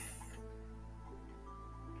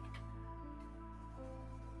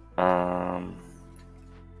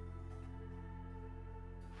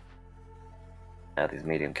 Yeah, these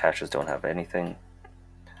medium caches don't have anything.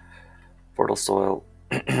 Fertile soil.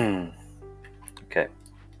 Okay.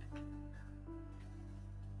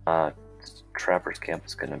 Trapper's camp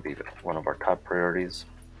is going to be one of our top priorities.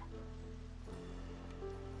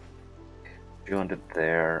 Joined it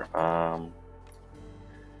there.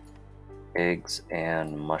 Eggs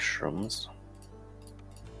and mushrooms.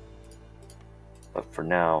 But for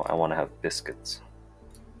now, I want to have biscuits.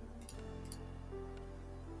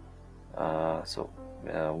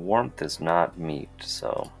 Warmth is not meat,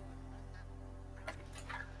 so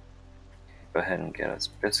go ahead and get us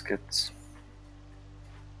biscuits.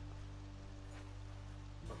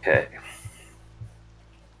 Okay.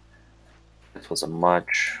 This was a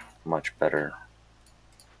much, much better.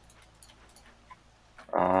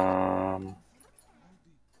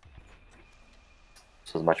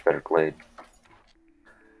 This was a much better glade.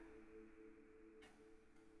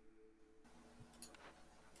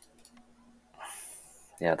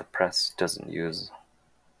 Yeah, the press doesn't use.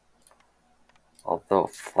 Although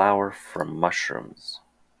flour from mushrooms.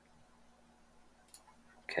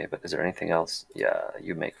 Okay, but is there anything else? Yeah,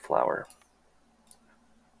 you make flour.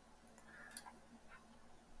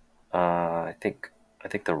 I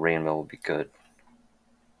think the rain mill will be good.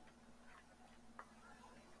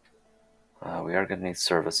 We are gonna need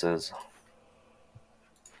services.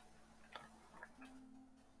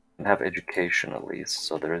 And have education at least,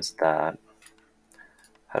 so there is that.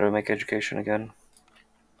 How do I make education again?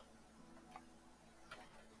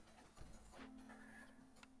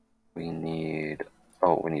 We need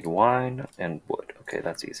wine and wood. Okay,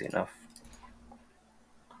 that's easy enough.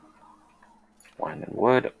 Wine and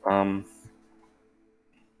wood.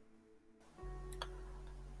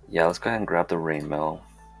 Yeah, let's go ahead and grab the rain mill.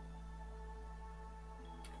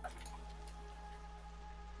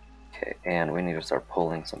 Okay, and we need to start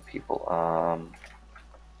pulling some people.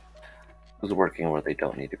 Who's working where they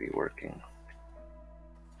don't need to be working?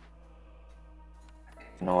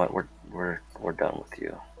 You know what? We're done with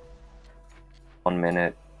you. 1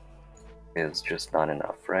 minute is just not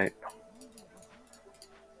enough, right?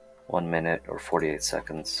 1 minute or 48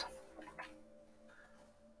 seconds.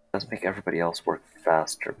 Does make everybody else work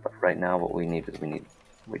faster, but right now what we need is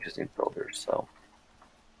we just need builders, so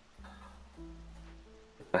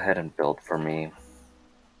go ahead and build for me.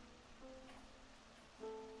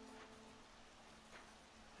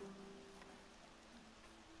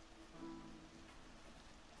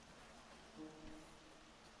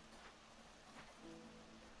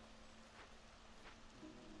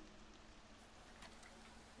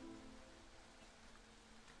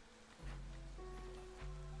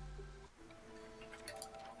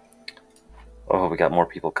 Oh, we got more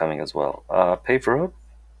people coming as well. Paved road?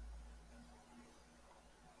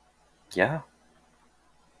 Yeah.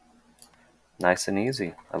 Nice and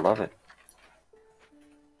easy. I love it.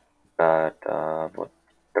 Got, what,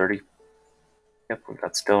 30? Yep, we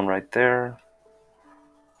got stone right there.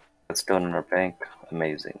 Got stone in our bank.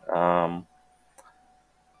 Amazing.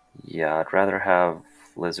 Yeah, I'd rather have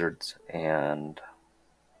lizards and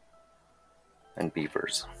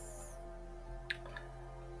beavers.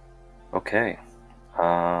 Okay.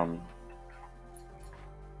 You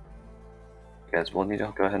guys will need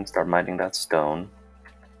to go ahead and start mining that stone.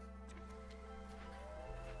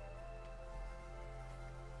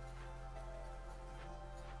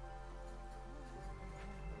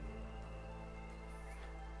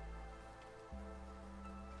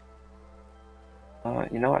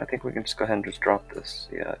 You know what? I think we can just go ahead and just drop this.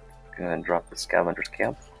 Yeah, go ahead and drop the scavenger's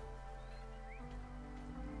camp.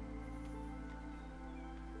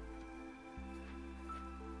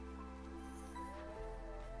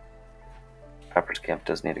 Trapper's camp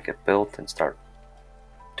does need to get built and start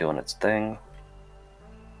doing its thing.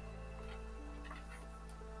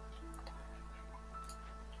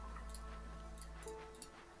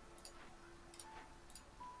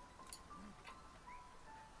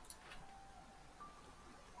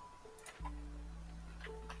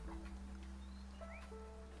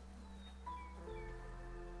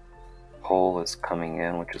 Coal is coming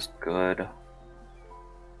in, which is good.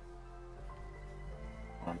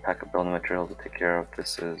 Pack of building materials to take care of.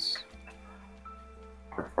 This is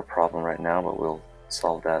a problem right now, but we'll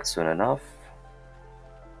solve that soon enough.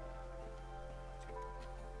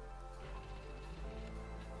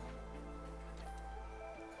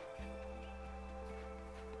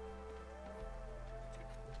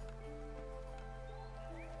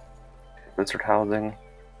 Lizard housing.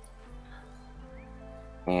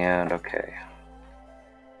 And okay.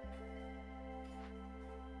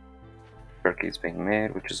 Turkey's being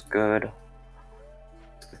made, which is good.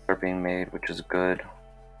 They're being made, which is good.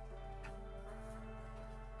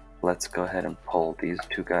 Let's go ahead and pull these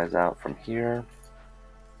two guys out from here.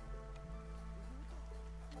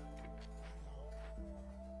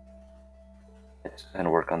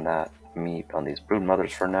 And work on that meat on these brood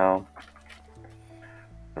mothers for now.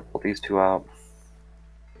 Pull these two out.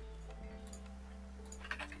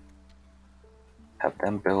 Have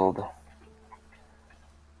them build.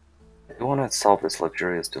 I do want to solve this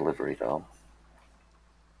luxurious delivery though.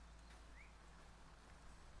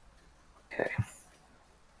 Okay.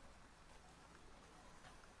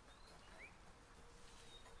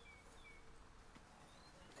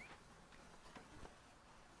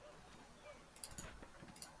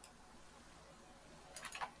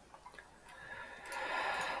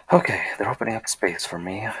 Okay, they're opening up space for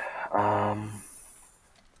me.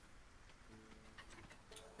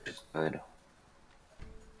 Which is good.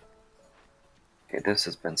 Okay, this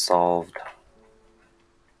has been solved.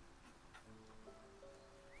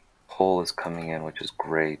 Coal is coming in, which is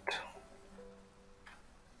great.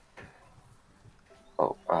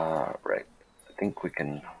 Oh, right. I think we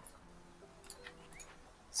can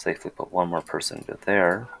safely put one more person into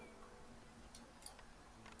there.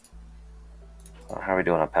 How are we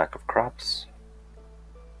doing on pack of crops?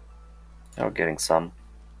 Now we're getting some.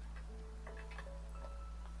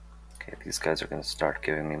 Okay, these guys are going to start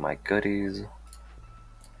giving me my goodies.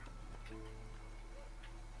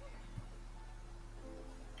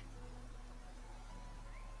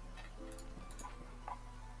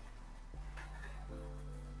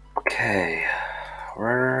 Okay,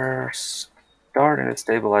 we're starting to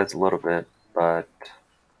stabilize a little bit, but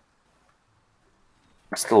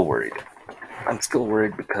I'm still worried. I'm still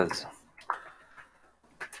worried because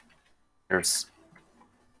there's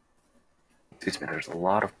a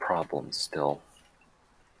lot of problems still,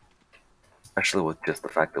 especially with just the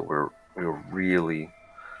fact that we're really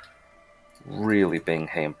being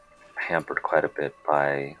hampered quite a bit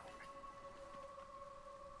by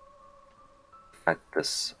the fact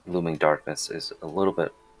this looming darkness is a little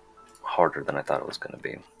bit harder than I thought it was going to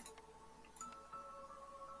be.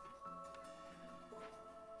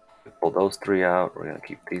 Pull those three out. We're going to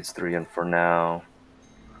keep these three in for now.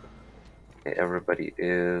 Okay, everybody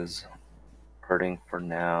is hurting for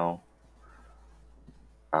now.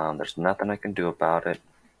 There's nothing I can do about it.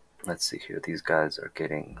 Let's see here. These guys are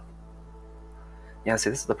getting... Yeah, see,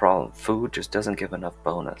 this is the problem. Food just doesn't give enough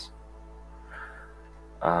bonus.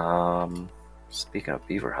 Speaking of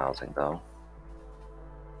beaver housing, though.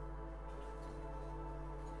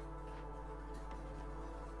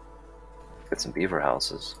 Get some beaver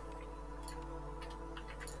houses.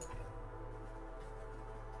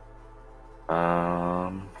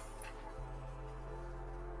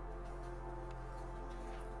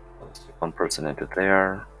 Stick one person into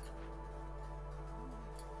there.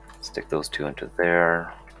 Stick those two into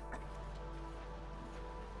there.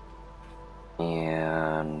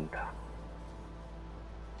 And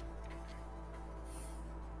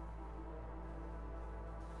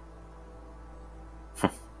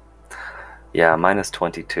yeah,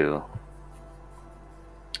 -22.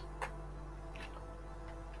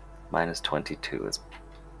 -22 is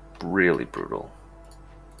really brutal.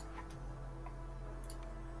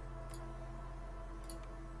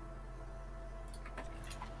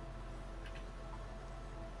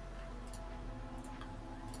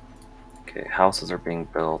 Okay, houses are being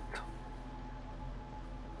built.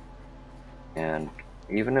 And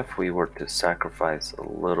even if we were to sacrifice a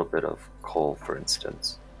little bit of coal, for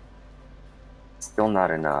instance, still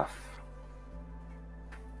not enough.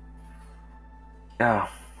 Yeah.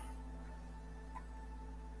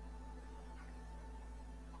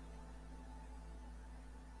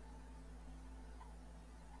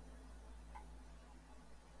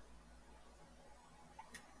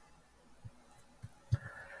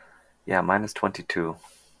 Yeah, -22.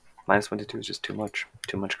 -22 is just too much.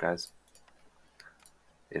 Too much, guys.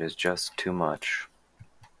 It is just too much.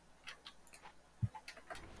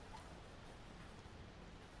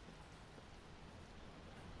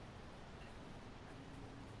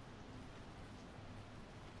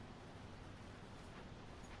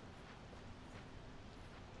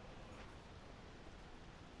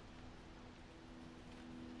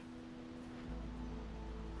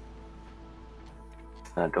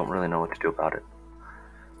 I don't really know what to do about it.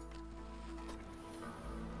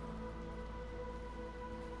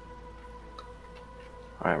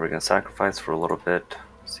 Alright, we're gonna sacrifice for a little bit,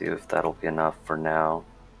 see if that'll be enough for now.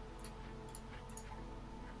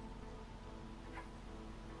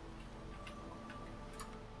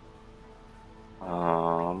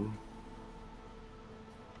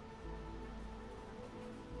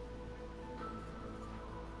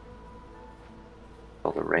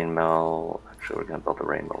 Build a rain mill. Actually, we're gonna build a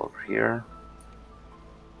rain mill over here.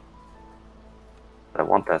 I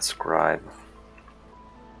want that scribe.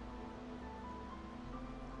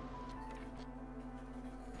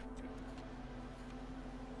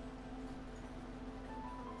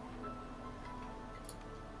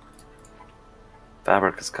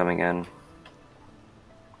 Fabric is coming in.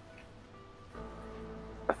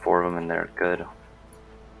 4 of them in there, good.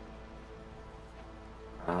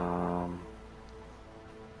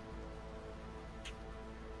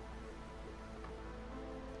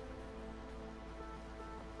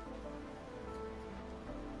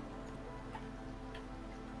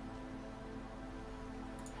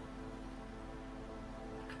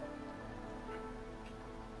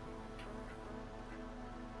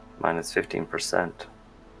 -15%.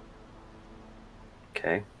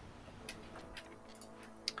 Okay.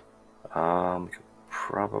 We could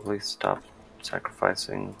probably stop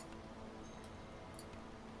sacrificing.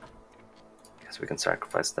 Guess we can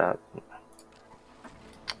sacrifice that.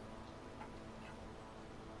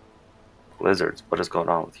 Lizards, what is going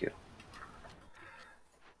on with you?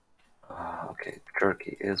 Okay,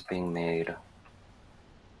 jerky is being made. Okay,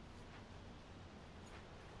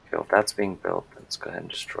 well, if that's being built, let's go ahead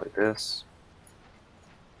and destroy this.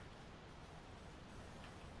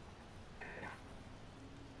 Okay.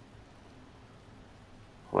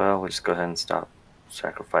 Well, we'll just go ahead and stop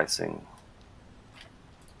sacrificing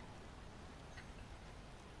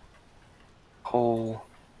coal.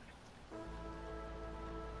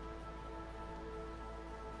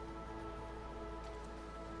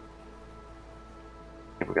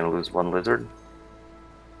 I think we're going to lose one lizard.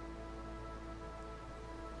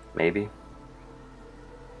 Maybe.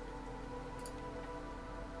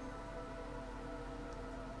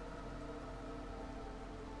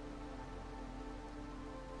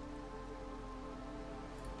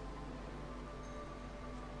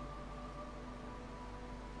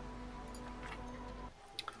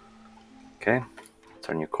 Okay, it's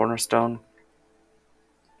our new cornerstone.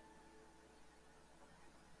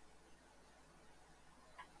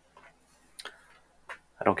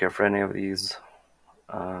 I don't care for any of these.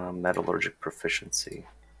 Metallurgic proficiency.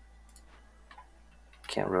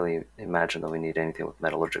 Can't really imagine that we need anything with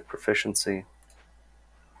metallurgic proficiency.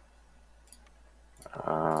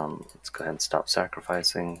 Let's go ahead and stop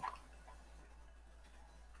sacrificing.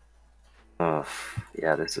 Ugh,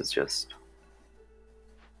 yeah, this is just...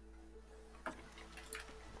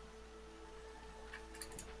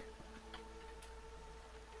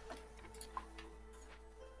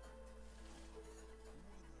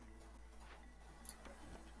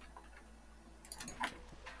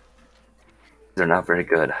 They're not very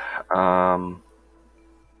good. We'll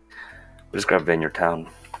just grab Vineyard Town.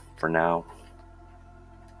 for now.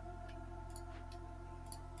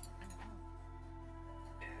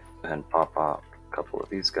 Go ahead and pop out a couple of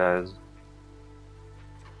these guys.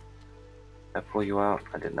 Did I pull you out?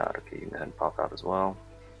 I did not. Okay, you can go ahead and pop out as well.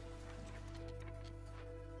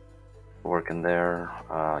 Working there.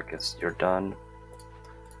 I guess you're done.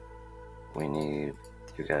 We need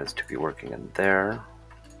you guys to be working in there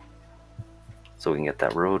so we can get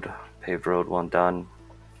that road, paved road one done.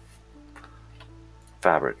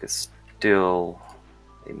 Fabric is still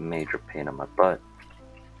a major pain in my butt.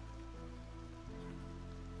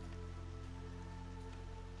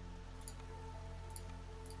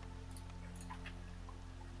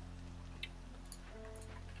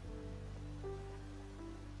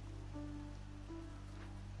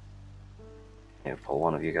 Okay, pull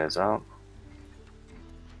one of you guys out.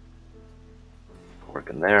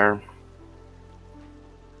 Working there.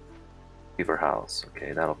 Beaver house.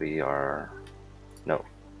 Okay, that'll be our... No,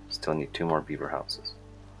 still need 2 more beaver houses.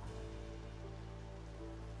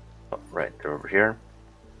 Oh, right, they're over here.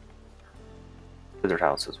 Lizard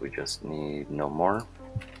houses, we just need no more.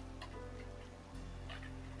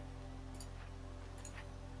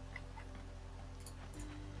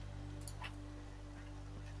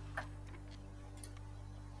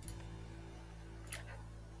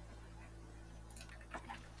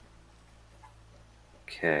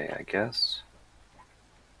 Okay, I guess.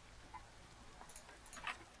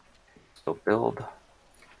 So build.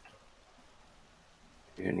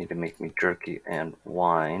 You need to make me jerky and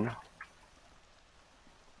wine. How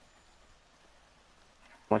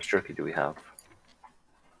much jerky do we have?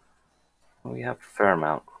 We have a fair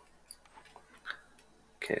amount.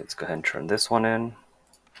 Okay, let's go ahead and turn this one in.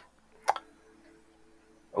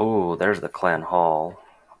 Oh, there's the clan hall.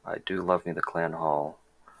 I do love me the clan hall.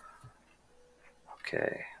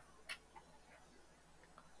 Okay.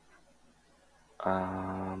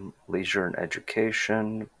 Leisure and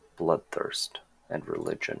education, bloodthirst, and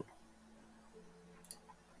religion.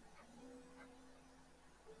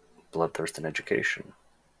 Bloodthirst and education.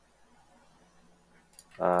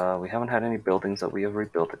 We haven't had any buildings that we have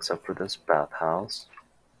rebuilt except for this bathhouse.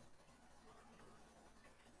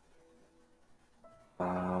 We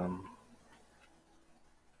don't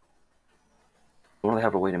really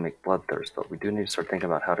have a way to make bloodthirst, but we do need to start thinking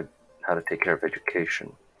about how to take care of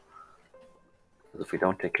education. Because if we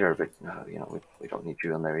don't take care of it, you know, we don't need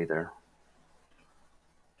you in there either.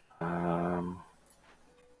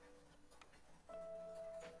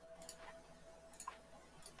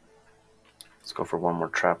 Let's go for one more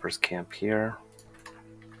trapper's camp here.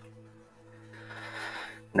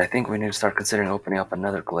 And I think we need to start considering opening up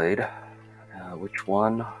another glade. Which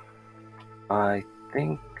one? I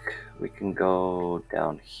think we can go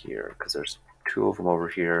down here because there's 2 of them over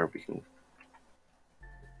here. We can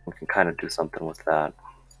kind of do something with that.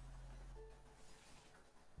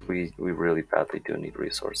 We really badly do need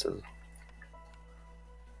resources.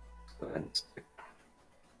 Go ahead and stick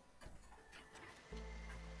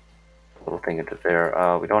a little thing into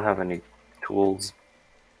there. We don't have any tools.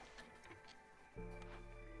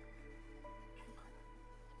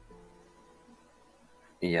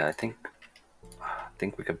 Yeah, I think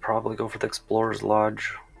we could probably go for the Explorer's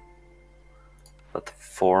Lodge, but the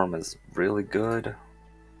Forum is really good.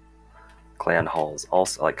 Clan halls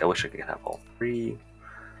also, like, I wish I could have all 3.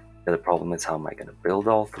 The other problem is, how am I going to build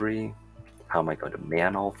all 3? How am I going to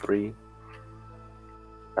man all 3?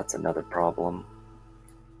 That's another problem.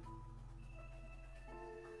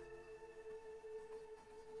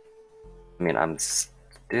 I mean, I'm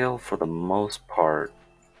still, for the most part,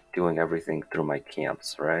 doing everything through my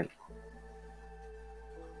camps, right?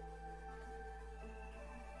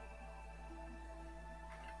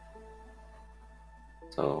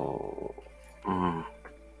 So,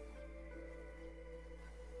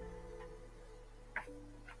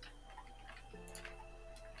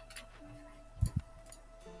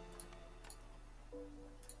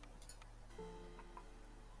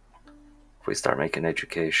 if we start making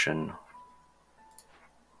education,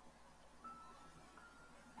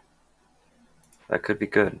 that could be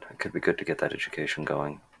good. It could be good to get that education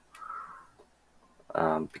going.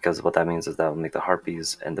 Because what that means is that will make the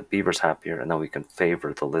harpies and the beavers happier, and then we can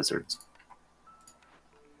favor the lizards.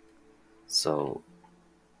 So,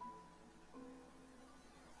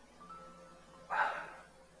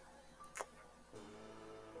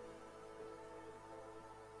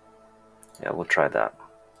 yeah, we'll try that.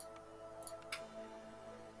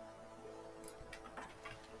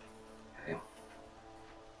 Okay.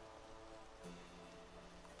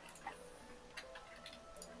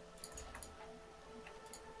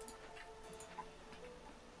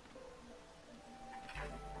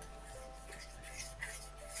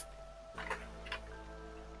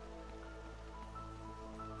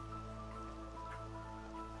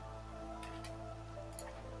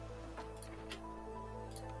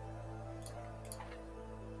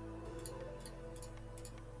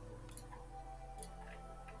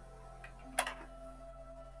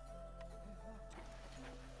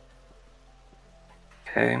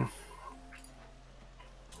 Okay.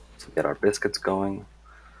 So get our biscuits going.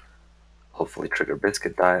 Hopefully trigger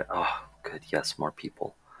biscuit diet. Oh, good. Yes, more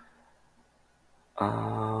people.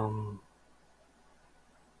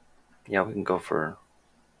 Yeah, we can go for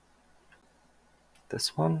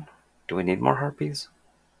this one. Do we need more harpies?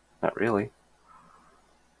 Not really.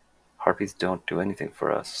 Harpies don't do anything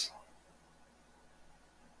for us.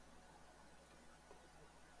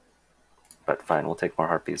 But fine, we'll take more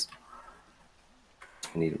harpies.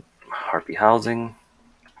 We need harpy housing.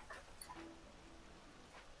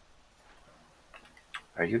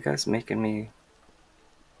 Are you guys making me...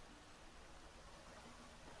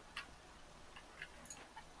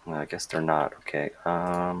 Well, I guess they're not. Okay.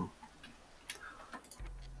 How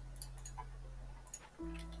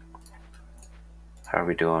are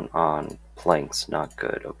we doing on planks? Not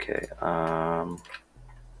good. Okay.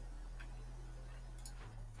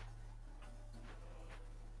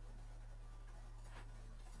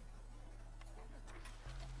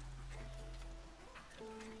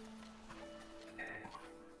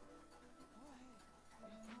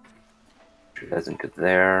 You guys into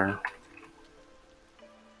there.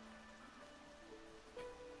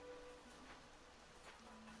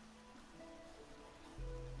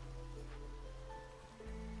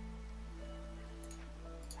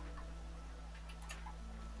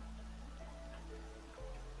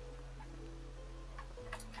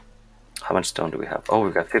 How much stone do we have? Oh,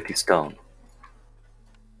 we've got 50 stone.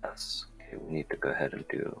 Yes. Okay, we need to go ahead and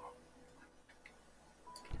do...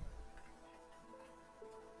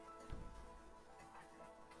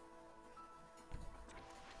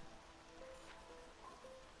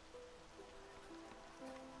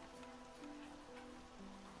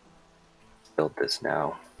 build this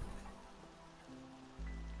now.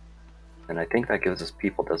 And I think that gives us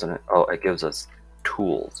people, doesn't it? Oh, it gives us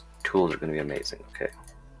tools. Tools are going to be amazing. Okay.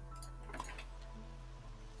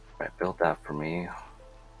 Alright, build that for me. I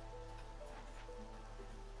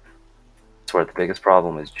swear the biggest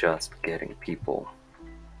problem is just getting people.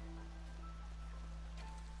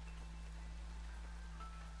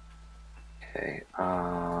 Okay,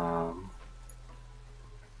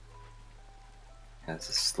 yeah, this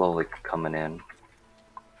is slowly coming in.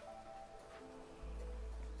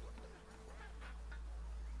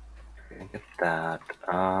 Okay, get that.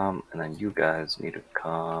 And then you guys need to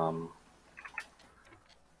come...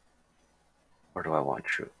 Where do I want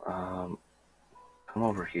you? Come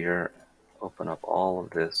over here, open up all of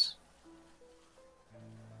this.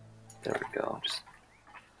 There we go. Just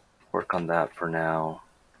work on that for now.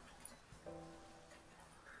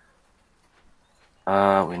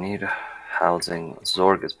 We need housing.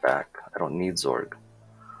 Zorg is back. I don't need Zorg.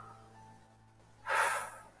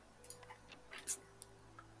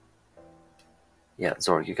 Yeah,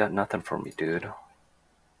 Zorg, you got nothing for me, dude.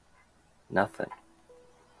 Nothing.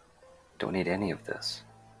 Don't need any of this.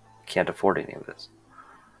 Can't afford any of this.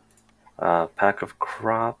 Pack of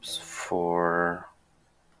crops for...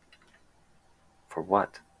 For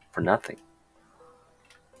what? For nothing.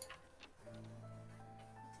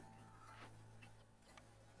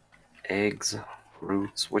 Eggs,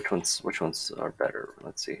 roots. Which ones are better?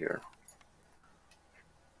 Let's see here.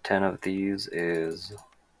 10 of these is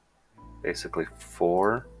basically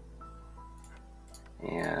 4.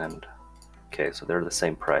 And okay, so they're the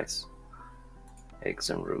same price. Eggs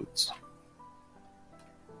and roots.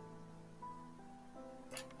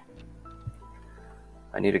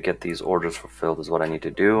 I need to get these orders fulfilled is what I need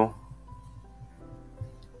to do.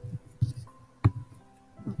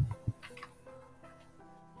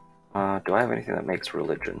 Do I have anything that makes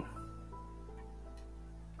religion?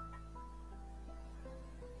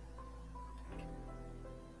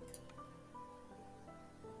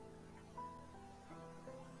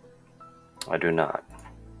 I do not.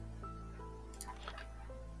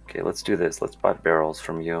 Okay, let's do this. Let's buy barrels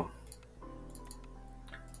from you.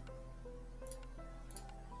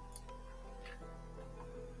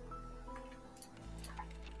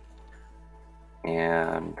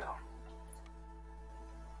 And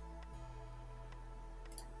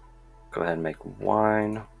go ahead and make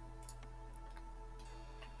wine.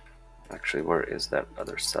 Actually, where is that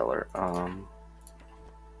other cellar?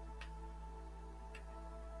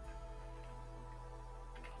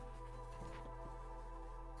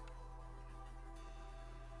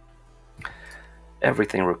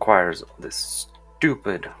 Everything requires this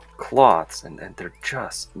stupid cloths, and they're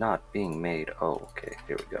just not being made. Oh, okay.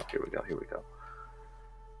 Here we go. Here we go. Here we go.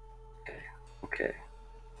 Okay. Okay.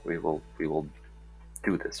 We will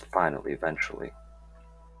do this finally, eventually.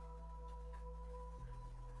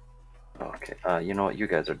 Okay. You know what? You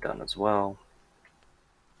guys are done as well.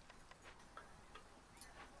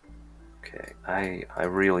 Okay. I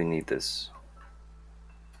really need this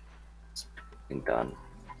being done.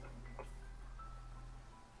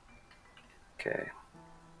 Okay.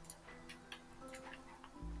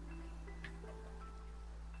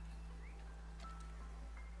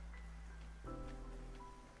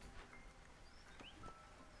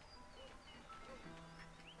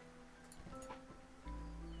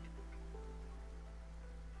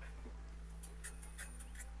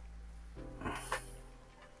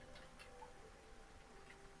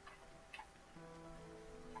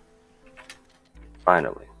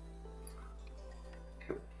 Finally.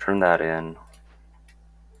 Okay, turn that in.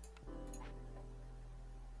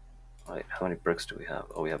 Wait, how many bricks do we have?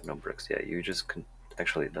 Oh, we have no bricks. Yeah, you just can.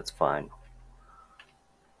 Actually, that's fine.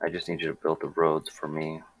 I just need you to build the roads for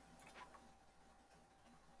me.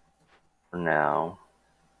 For now.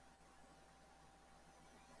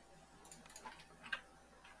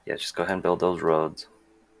 Yeah, just go ahead and build those roads.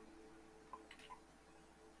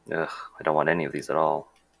 Ugh, I don't want any of these at all.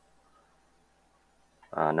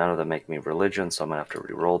 None of them make me religion, so I'm gonna have to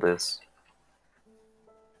re-roll this.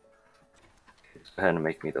 Okay, just go ahead and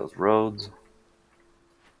make me those roads.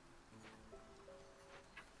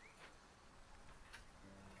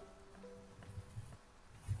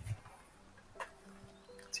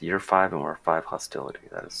 It's year 5 and we're 5 hostility.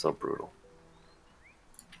 That is so brutal.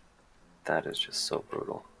 That is just so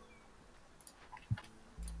brutal.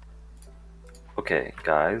 Okay,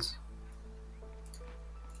 guys.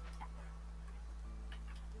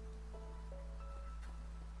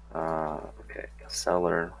 Okay, a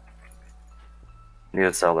cellar. I need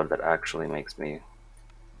a cellar that actually makes me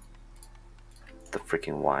the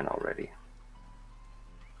freaking wine already.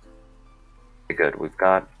 Okay, good. We've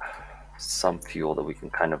got some fuel that we can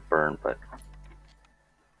kind of burn, but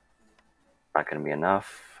not going to be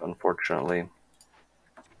enough, unfortunately.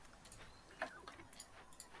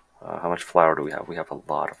 How much flour do we have? We have a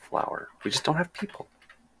lot of flour. We just don't have people.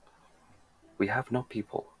 We have no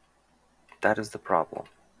people. That is the problem.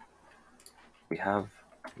 We have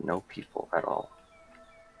no people at all.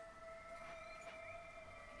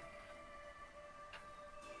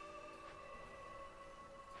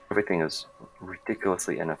 Everything is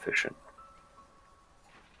ridiculously inefficient.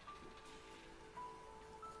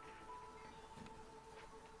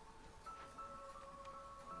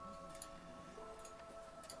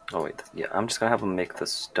 Oh wait, yeah, I'm just gonna have them make the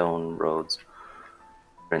stone roads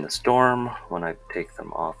during the storm when I take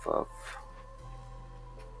them off of.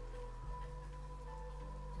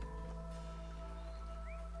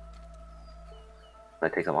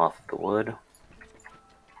 When I take them off of the wood.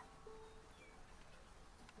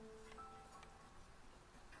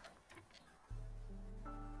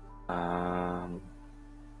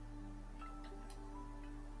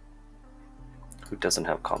 Who doesn't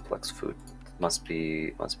have complex food? Must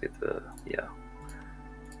be the, yeah.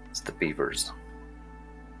 It's the beavers.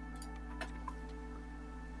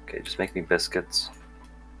 Okay, just make me biscuits.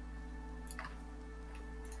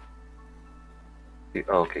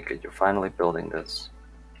 Oh, okay, good. You're finally building this.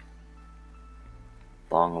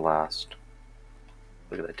 Long last.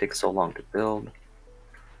 Look at that. It takes so long to build.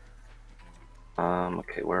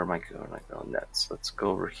 Okay, where am I going? I go nets. Let's go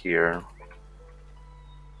over here.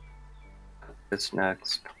 This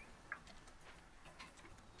next.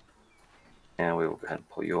 And we will go ahead and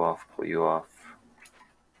pull you off, pull you off.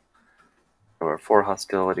 We're 4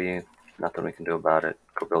 hostility. Nothing we can do about it.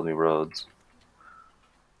 Go build me roads.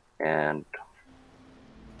 And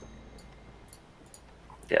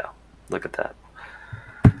yeah, look at that.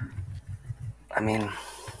 I mean,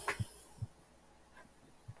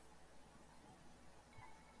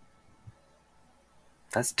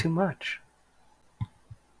 that's too much.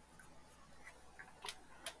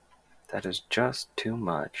 That is just too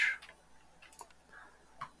much.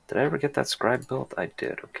 Did I ever get that scribe built? I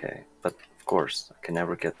did, okay. But of course, I can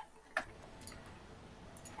never get...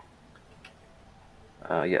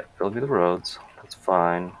 yeah, build me the roads. That's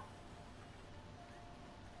fine.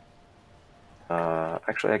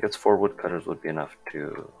 Actually, I guess 4 woodcutters would be enough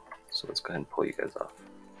too. So let's go ahead and pull you guys off.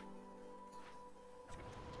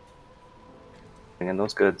 Bring in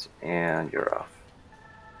those goods, and you're off.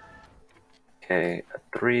 Okay, at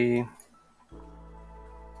 3.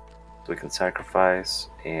 So we can sacrifice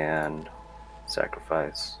and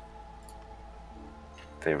sacrifice.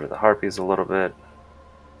 Favor the harpies a little bit.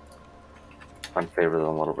 Unfavor them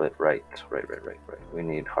a little bit. Right. We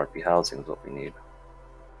need harpy housing is what we need.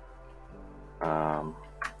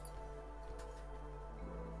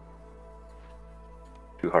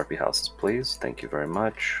 2 harpy houses, please. Thank you very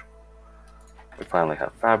much. We finally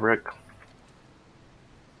have fabric.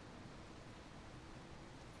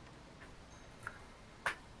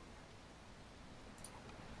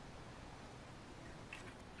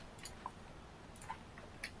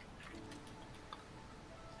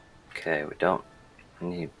 Okay, we don't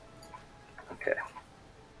need... Okay.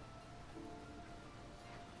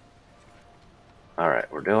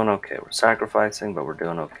 Alright, we're doing okay. We're sacrificing, but we're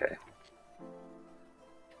doing okay.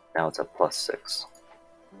 Now it's at +6.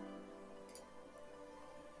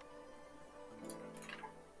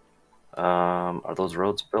 Are those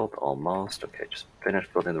roads built? Almost. Okay, just finish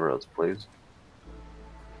building the roads, please.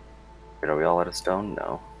 Wait, are we all out of stone?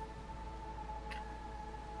 No.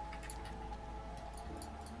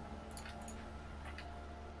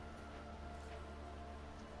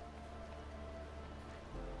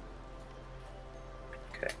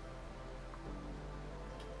 Okay.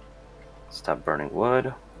 Stop burning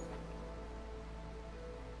wood.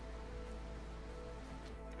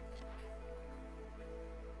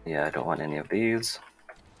 Yeah, I don't want any of these.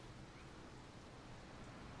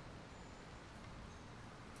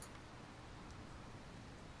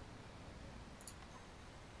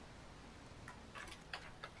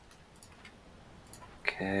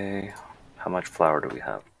 Okay. How much flour do we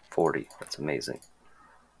have? 40. That's amazing.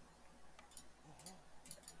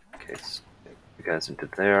 Okay, so you guys into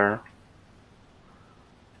there.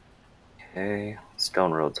 Okay,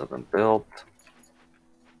 stone roads have been built.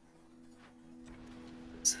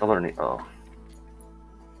 Cellar need... Oh.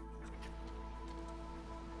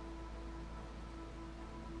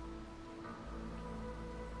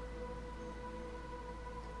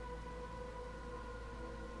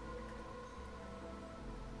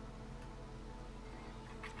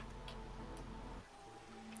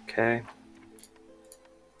 Okay.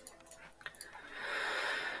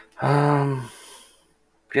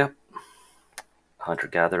 Yep.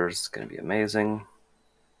 Hunter-gatherers is going to be amazing.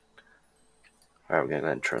 Alright, we're going to go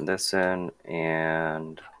ahead and turn this in,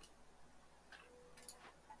 and...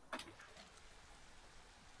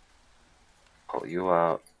 pull you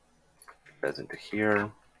out. You guys into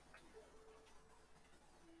here.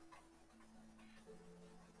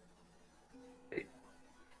 Okay.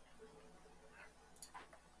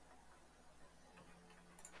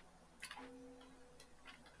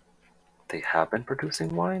 They have been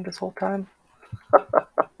producing wine this whole time?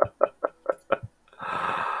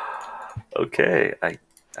 Okay,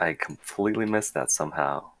 I completely missed that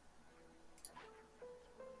somehow.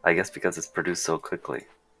 I guess because it's produced so quickly.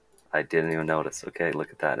 I didn't even notice. Okay,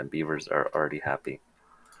 look at that, and beavers are already happy.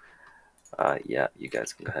 Yeah, you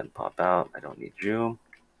guys can go ahead and pop out. I don't need you.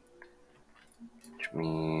 Which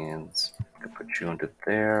means I can put you into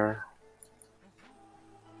there.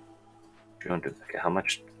 You into, okay, how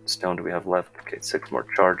much stone do we have left? Okay, 6 more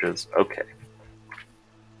charges. Okay.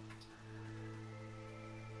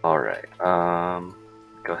 Alright,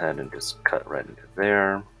 go ahead and just cut right into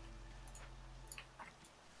there.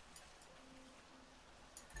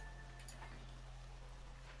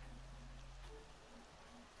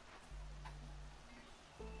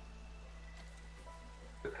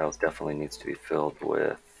 The house definitely needs to be filled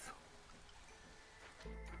with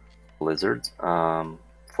lizards. 4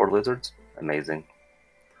 lizards? Amazing.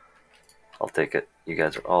 I'll take it. You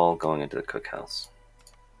guys are all going into the cookhouse.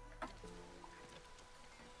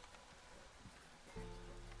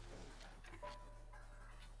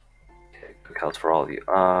 Okay, cookhouse for all of you.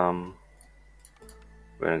 We're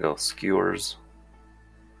gonna go skewers.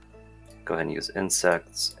 Go ahead and use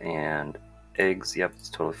insects and eggs. Yep, it's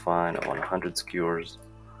totally fine. I want 100 skewers,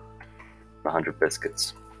 100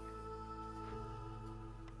 biscuits.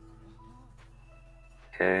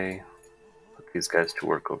 Okay, put these guys to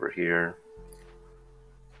work over here.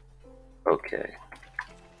 Okay.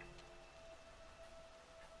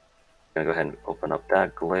 I'm gonna go ahead and open up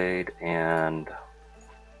that glade, and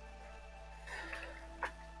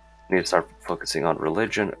we need to start focusing on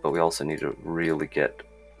religion, but we also need to really get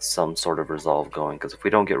some sort of resolve going, because if we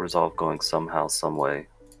don't get resolve going somehow, some way,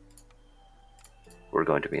 we're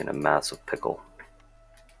going to be in a massive pickle.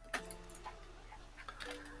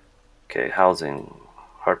 Okay, housing.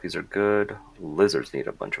 Harpies are good. Lizards need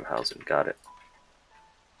a bunch of housing. Got it.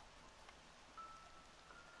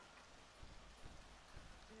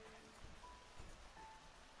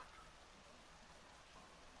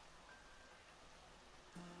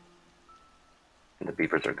 And the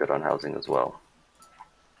beavers are good on housing as well.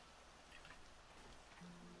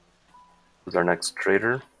 Who's our next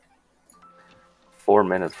trader? 4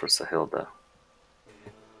 minutes for Sahilda.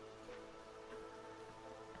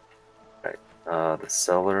 Right, the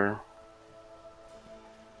seller.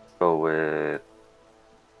 Let's go with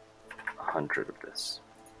 100 of this.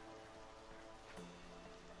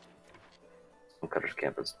 Cutter's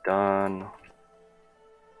camp is done.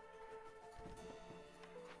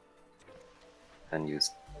 And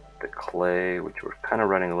use the clay, which we're kind of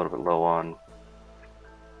running a little bit low on.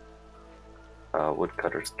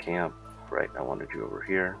 Woodcutter's camp. Right, I wanted you over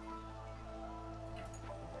here.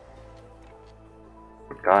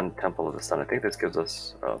 Forgotten Temple of the Sun. I think this gives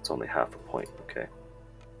us, oh, it's only half a point, okay.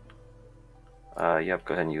 Yep,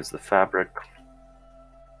 go ahead and use the fabric.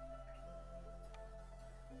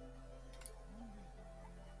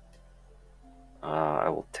 I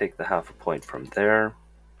will take the half a point from there.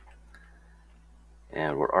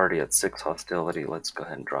 And we're already at 6 hostility. Let's go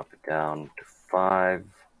ahead and drop it down to 5.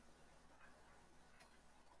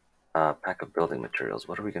 Pack of building materials.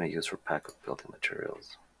 What are we going to use for pack of building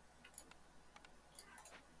materials?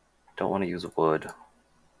 Don't want to use wood.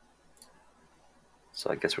 So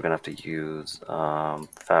I guess we're going to have to use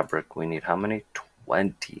fabric. We need how many?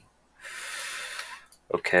 20.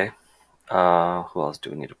 Okay. Who else do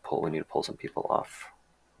we need to pull? We need to pull some people off.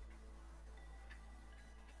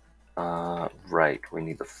 Right, we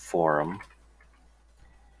need the forum.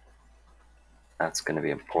 That's going to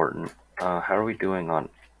be important. How are we doing on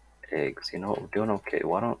eggs? You know what, we're doing okay.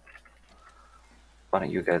 Why don't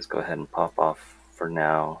you guys go ahead and pop off for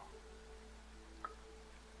now?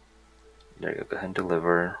 There you go. Go ahead and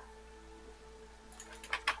deliver.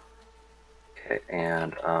 Okay,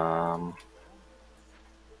 and I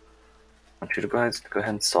want you guys to go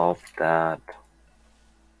ahead and solve that.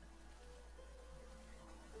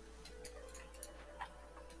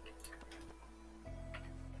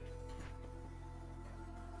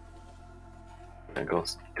 I'm gonna go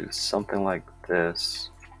do something like this.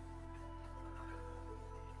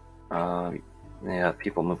 Yeah,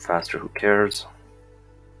 people move faster. Who cares?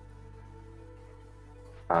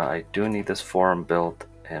 I do need this forum built,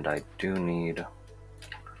 and I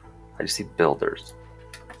just see builders.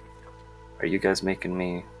 Are you guys making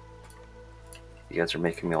me? You guys are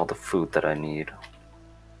making me all the food that I need.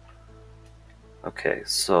 Okay,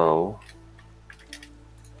 so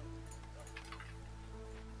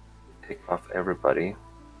take off everybody.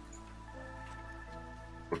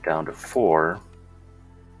 We're down to 4.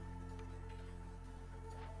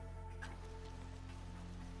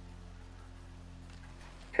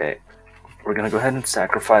 Okay, we're gonna go ahead and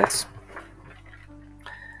sacrifice.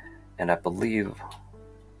 And I believe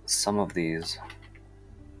some of these.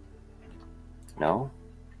 No?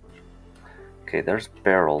 Okay, there's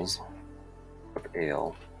barrels of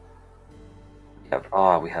ale.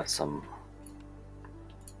 We have some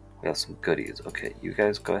goodies. Okay, you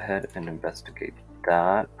guys go ahead and investigate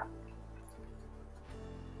that.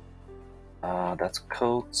 That's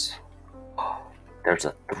coats. There's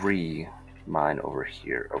a 3 mine over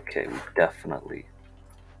here. Okay, we definitely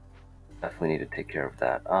need to take care of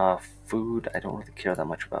that. Food. I don't really care that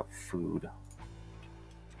much about food.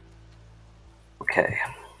 Okay.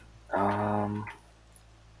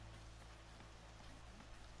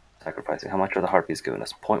 Sacrificing. How much are the harpies giving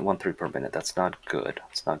us? 0.13 per minute. That's not good.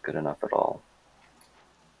 It's not good enough at all.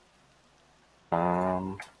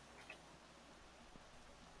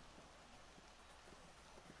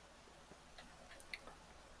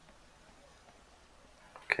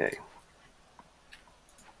 Okay.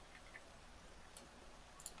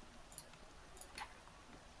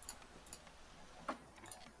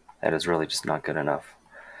 That is really just not good enough.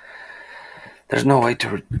 There's no way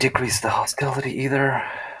to decrease the hostility either.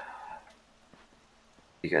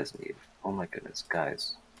 You guys need. Oh my goodness,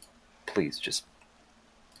 guys. Please just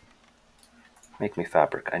make me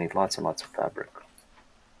fabric. I need lots and lots of fabric.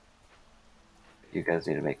 You guys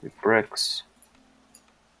need to make me bricks.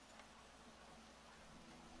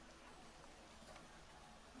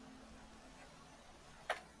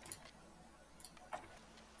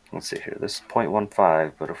 Let's see here. This is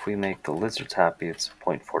 0.15, but if we make the lizards happy, it's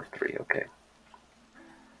 0.43. Okay.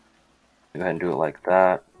 Go ahead and do it like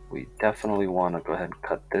that. We definitely want to go ahead and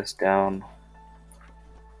cut this down.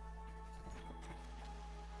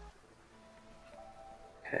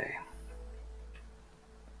 Okay.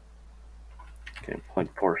 Getting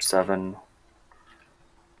 0.47.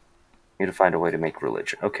 Need to find a way to make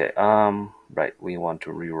religion. Okay, right, we want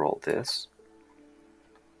to re-roll this.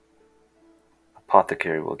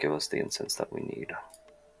 Apothecary will give us the incense that we need.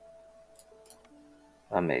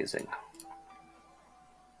 Amazing.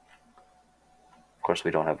 Of course,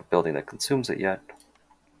 we don't have a building that consumes it yet,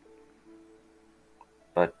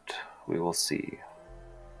 but we will see.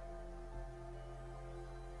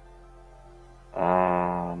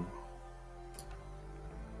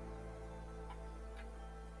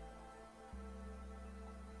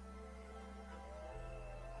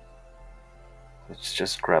 Let's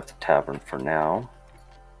just grab the tavern for now.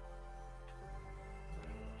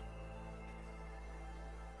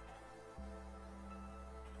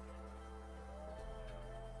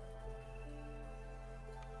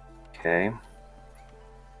 Okay.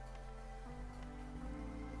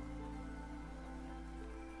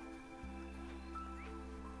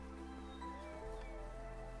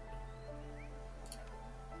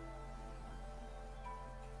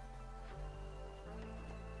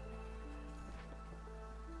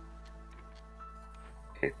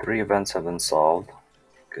 Okay, 3 events have been solved.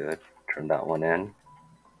 Good. Turn that one in.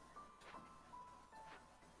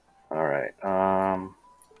 Alright,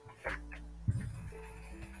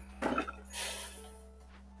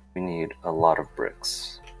 we need a lot of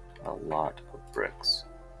bricks. A lot of bricks.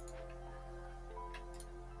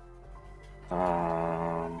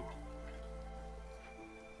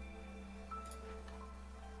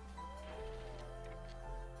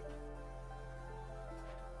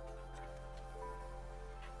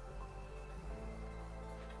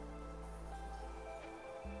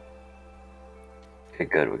 Okay,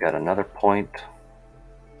 good. We got another point.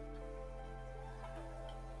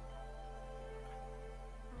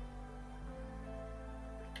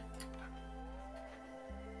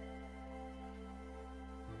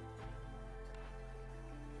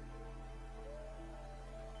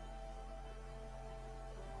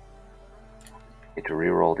 Need to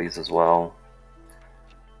re-roll these as well.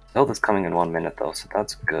 Hilda's coming in 1 minute though, so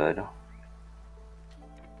that's good.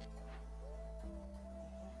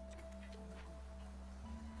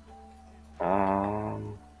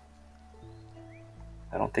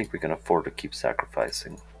 I don't think we can afford to keep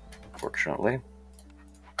sacrificing, fortunately.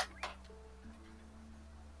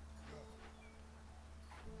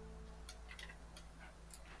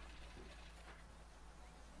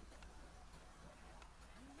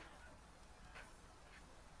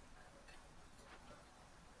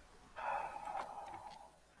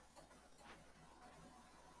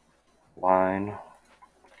 Line.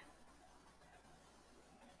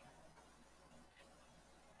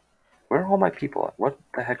 Where are all my people at? What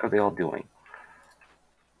the heck are they all doing?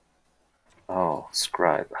 Oh,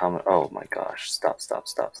 scribe. How much? Oh my gosh. Stop, stop,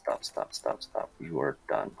 stop, stop, stop, stop, stop. You are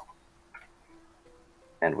done.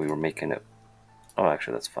 And we were making it. Oh,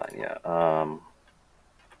 actually, that's fine. Yeah. Oh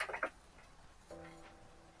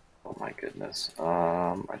my goodness.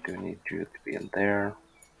 I do need you to be in there.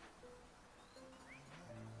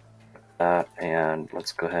 That, and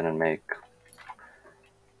let's go ahead and make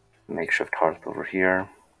makeshift hearth over here.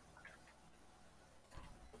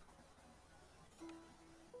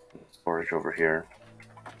 Storage over here.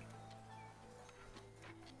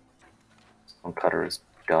 Stone cutter is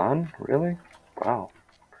done? Really? Wow.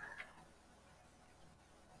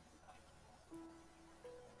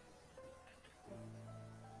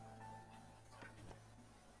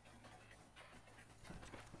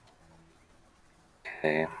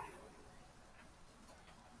 Okay.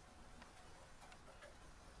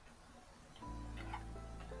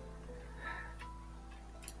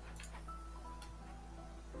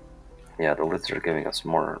 Yeah, the lizards are giving us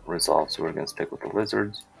more resolve, so we're going to stick with the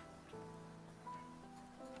lizards.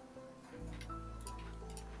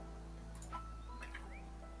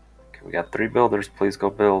 Okay, we got 3 builders. Please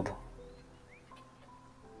go build.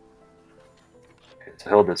 Okay, so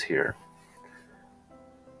Hilda's here.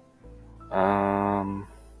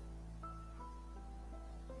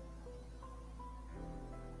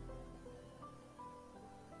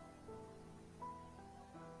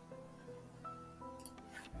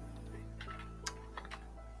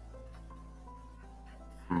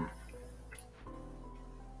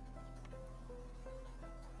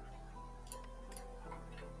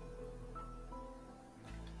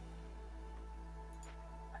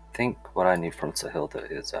 I think what I need from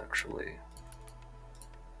Sahilda is actually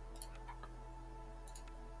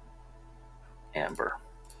amber.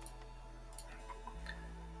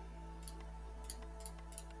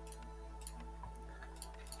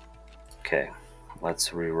 Okay,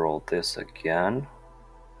 let's re-roll this again.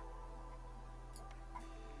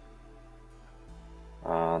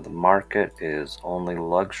 The market is only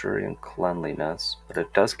luxury and cleanliness, but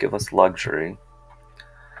it does give us luxury,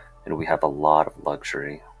 and we have a lot of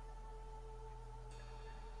luxury.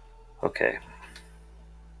 Okay.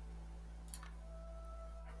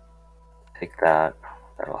 Take that.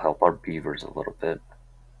 That'll help our beavers a little bit.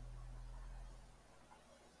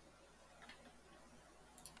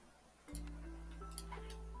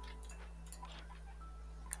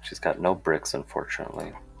 She's got no bricks,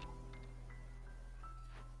 unfortunately.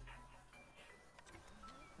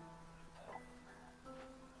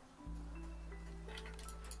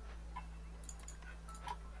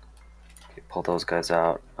 Okay, pull those guys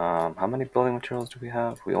out. How many building materials do we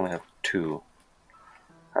have? We only have 2.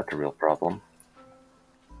 That's a real problem.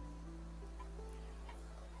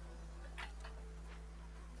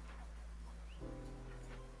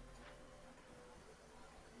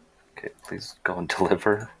 Okay, please go and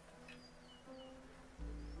deliver.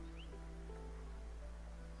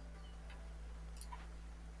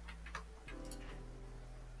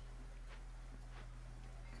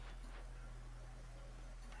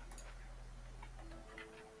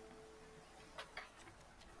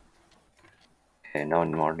 Okay, no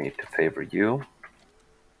more need to favor you.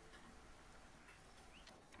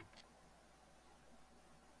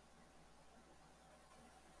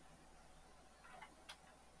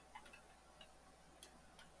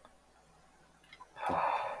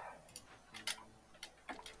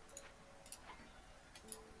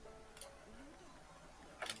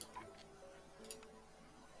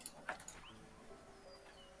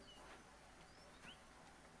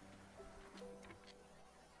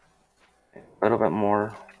 A little bit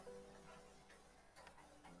more.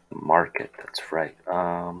 Market, that's right.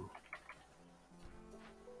 Do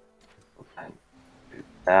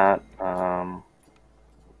that.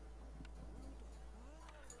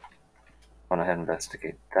 Went ahead and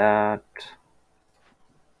investigate that.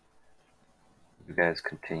 You guys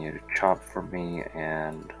continue to chop for me,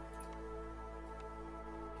 and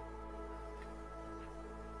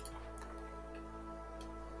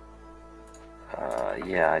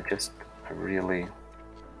yeah, I really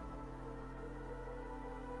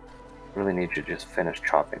need you to just finish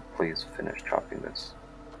chopping. Please finish chopping this.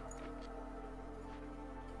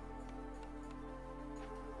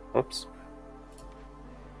 Oops.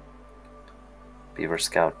 Beaver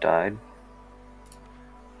Scout died.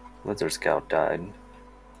 Lizard Scout died.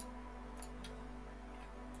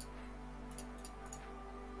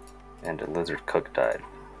 And a Lizard Cook died.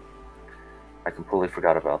 I completely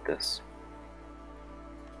forgot about this.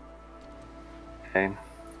 Okay.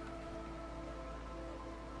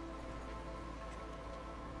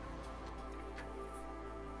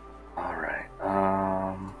 Alright,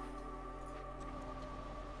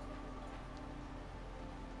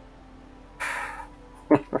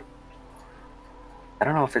 I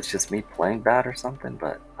don't know if it's just me playing bad or something,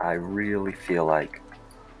 but I really feel like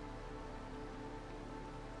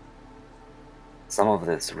some of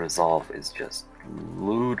this resolve is just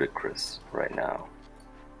ludicrous right now.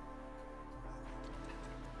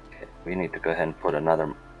 Okay, we need to go ahead and put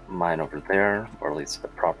another mine over there, or at least the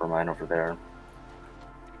proper mine over there.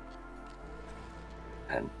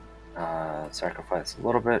 And sacrifice a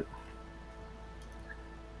little bit.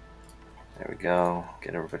 There we go.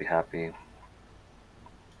 Get everybody happy.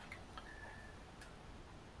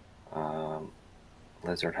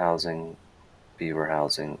 Lizard housing, beaver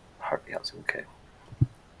housing, harpy housing. Okay.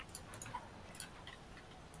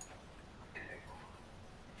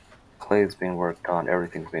 Clay's being worked on.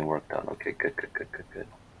 Everything's being worked on. Okay, good.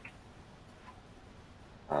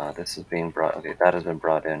 This is being brought. Okay, that has been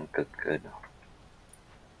brought in. Good. Okay.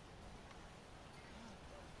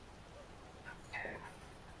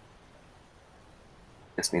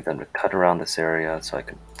 Just need them to cut around this area so I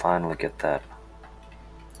can finally get that.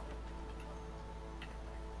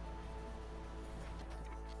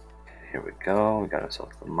 Okay, here we go. We got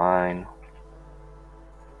ourselves the mine.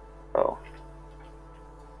 Oh.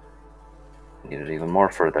 Need it even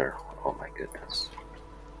more further. Oh my goodness.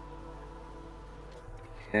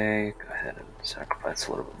 Okay, go ahead and sacrifice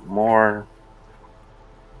a little bit more.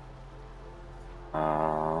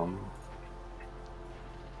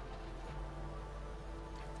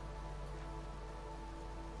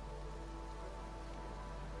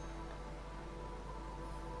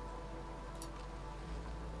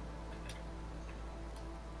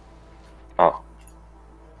 Oh,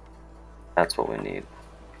 that's what we need.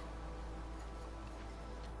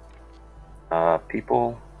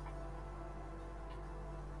 People,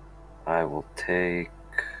 I will take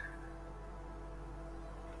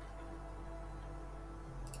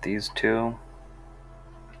these two.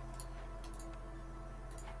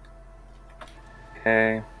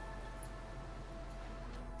 Okay.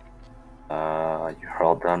 You're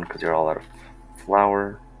all done because you're all out of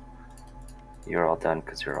flour. You're all done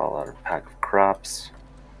because you're all out of pack of crops.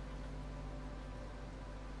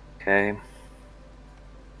 Okay.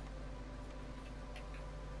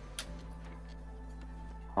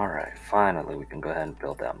 Alright, finally we can go ahead and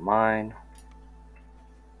build that mine.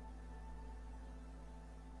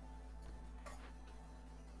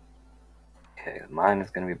 Okay, the mine is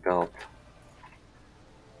going to be built.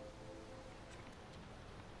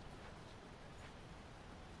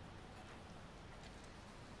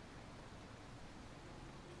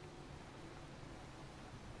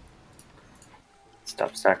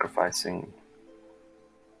 Stop sacrificing.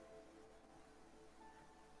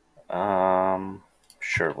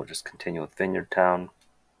 Sure, we'll just continue with Vineyard Town.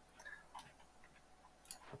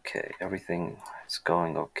 Okay, everything is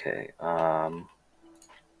going okay.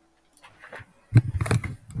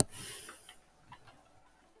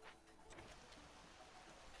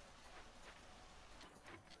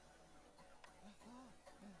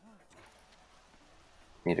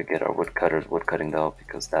 Need to get our woodcutters woodcutting though,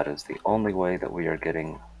 because that is the only way that we are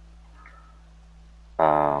getting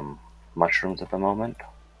mushrooms at the moment.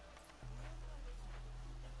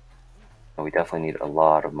 And we definitely need a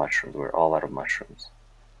lot of mushrooms. We're all out of mushrooms.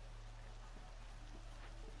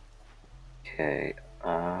 Okay,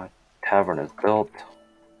 tavern is built.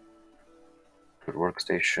 Good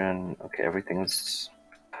workstation. Okay, everything's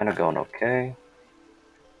kind of going okay.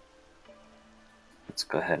 Let's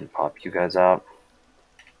go ahead and pop you guys out.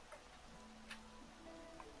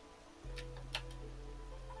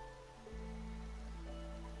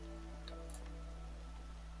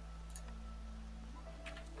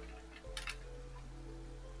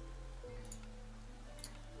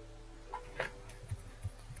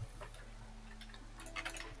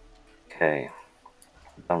 Okay,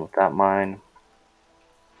 done with that mine.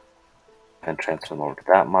 And transfer them over to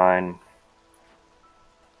that mine.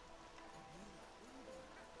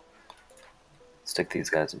 Stick these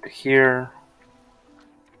guys into here.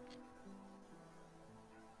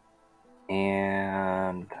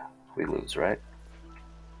 And we lose, right?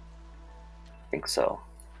 I think so.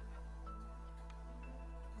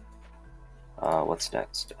 What's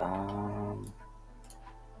next?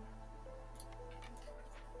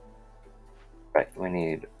 Right, we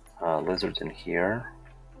need lizards in here.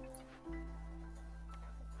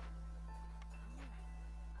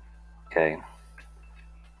 Okay.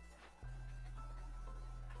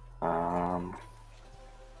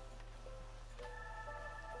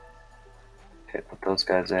 Okay, put those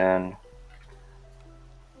guys in.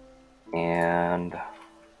 And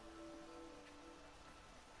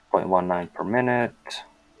 0.19 per minute.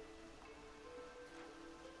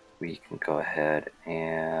 We can go ahead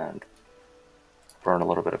and burn a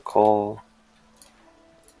little bit of coal.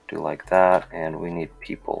 Do like that, and we need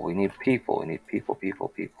people. We need people. We need people, people,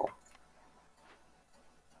 people.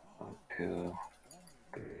 1, 2,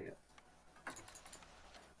 3.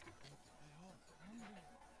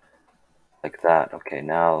 Like that. Okay,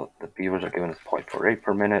 now the beavers are giving us 0.48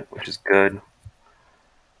 per minute, which is good.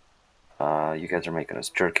 You guys are making us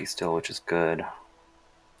jerky still, which is good.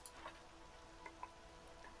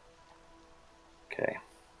 Okay.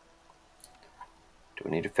 Do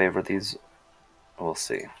we need to favor these? We'll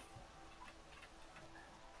see.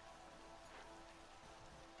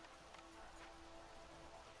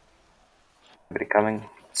 Anybody coming?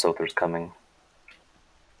 Sother's coming.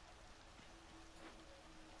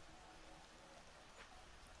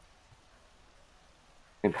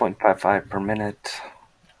 0.55 per minute.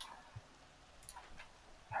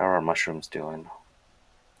 How are our mushrooms doing?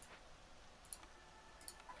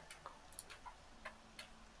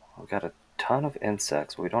 We got a ton of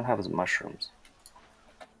insects, but we don't have as mushrooms.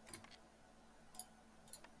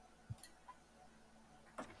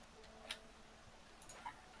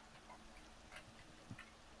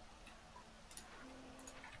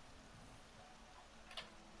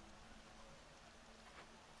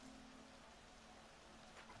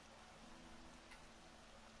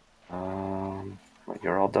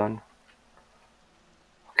 You're all done?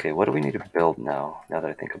 Okay, what do we need to build now that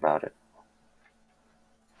I think about it?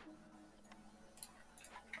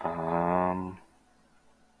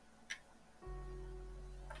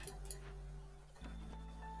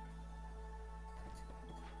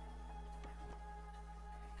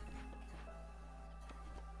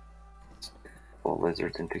 Pull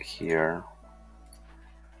lizards into here.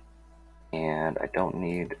 And I don't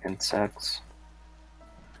need insects.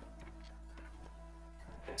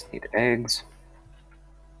 I just need eggs.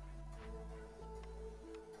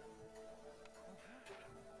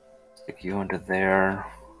 Stick you into there.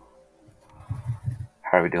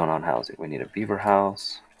 How are we doing on housing? We need a beaver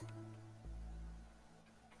house.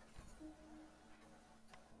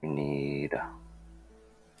 We need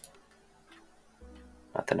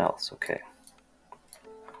nothing else. Okay.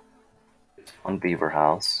 One beaver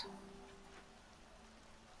house.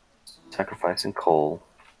 Sacrificing coal.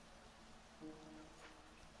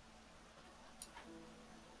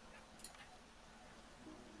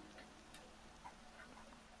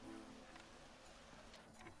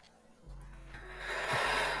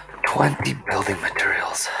 $20 building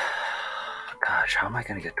materials. Gosh, how am I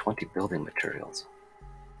going to get 20 building materials?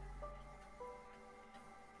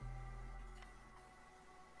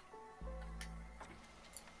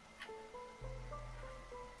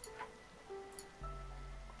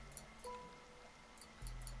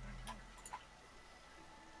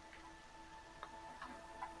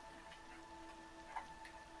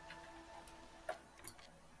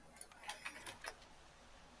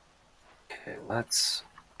 Okay, let's...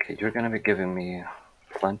 Okay, you're going to be giving me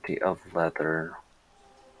plenty of leather.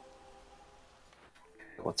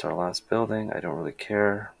 Okay, what's our last building? I don't really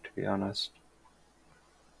care, to be honest.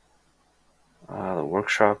 The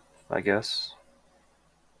workshop, I guess.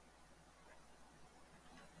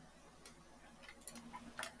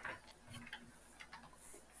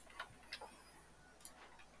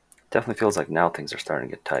 Definitely feels like now things are starting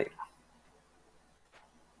to get tight.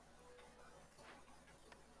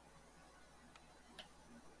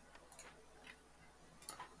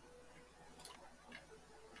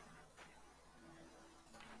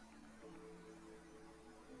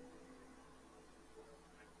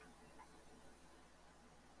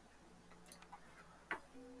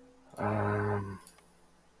 Um,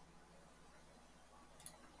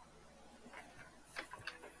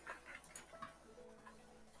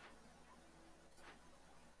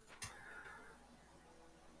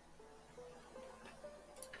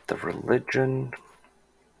 the religion,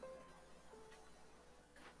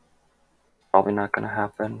 probably not going to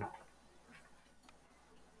happen.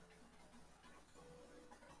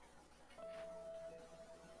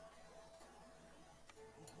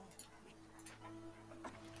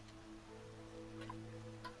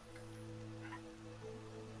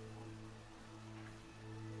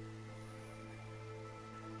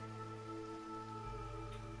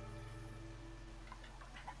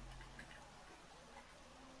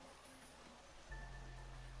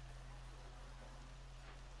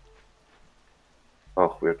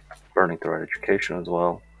 Oh, we're burning through our education as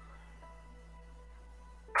well.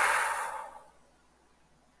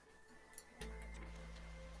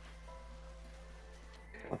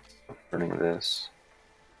 Okay, let's stop burning this.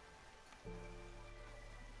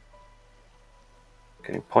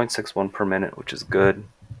 Getting 0.61 per minute, which is good.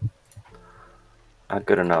 Not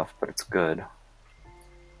good enough, but it's good.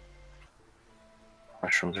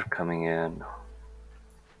 Mushrooms are coming in.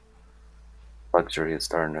 Luxury is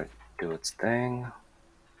starting to do its thing.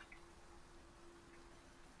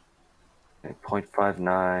 Okay,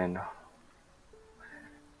 0.59.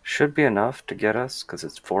 Should be enough to get us, because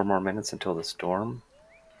it's 4 more minutes until the storm.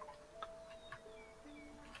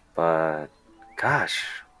 But, gosh.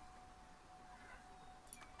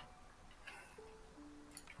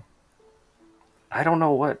 I don't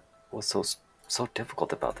know what was so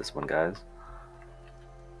difficult about this one, guys.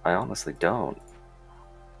 I honestly don't.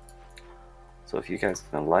 So if you guys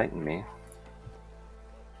can enlighten me,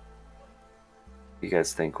 what you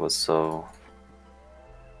guys think was so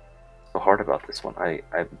hard about this one?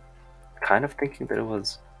 I'm kind of thinking that it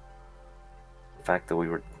was the fact that we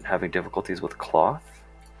were having difficulties with cloth.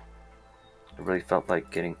 It really felt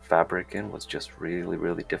like getting fabric in was just really,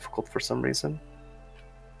 really difficult for some reason.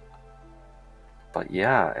 But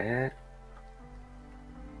yeah,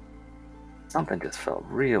 something just felt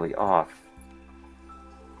really off.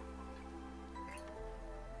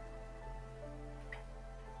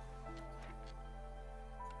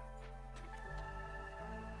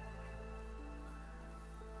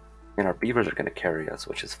 And our beavers are going to carry us,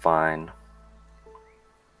 which is fine.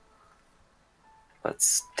 But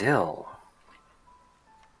still,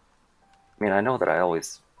 I mean, I know that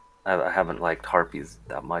I haven't liked harpies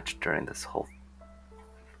that much during this whole.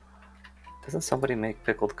 Doesn't somebody make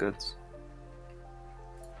pickled goods?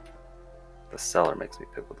 The seller makes me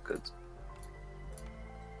pickled goods.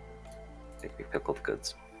 Make me pickled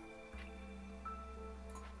goods.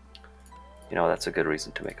 You know, that's a good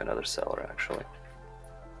reason to make another seller, actually.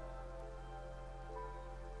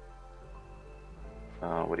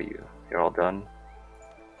 What are you? You're all done?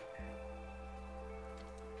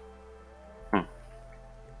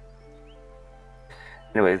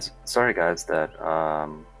 Anyways, sorry guys that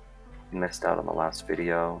missed out on the last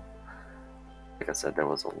video. Like I said, there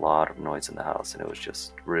was a lot of noise in the house and it was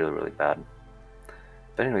just really, really bad.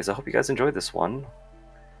 But anyways, I hope you guys enjoyed this one.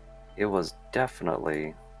 It was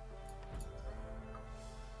definitely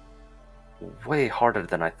way harder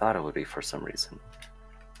than I thought it would be for some reason.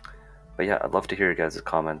 But yeah, I'd love to hear your guys'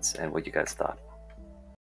 comments and what you guys thought.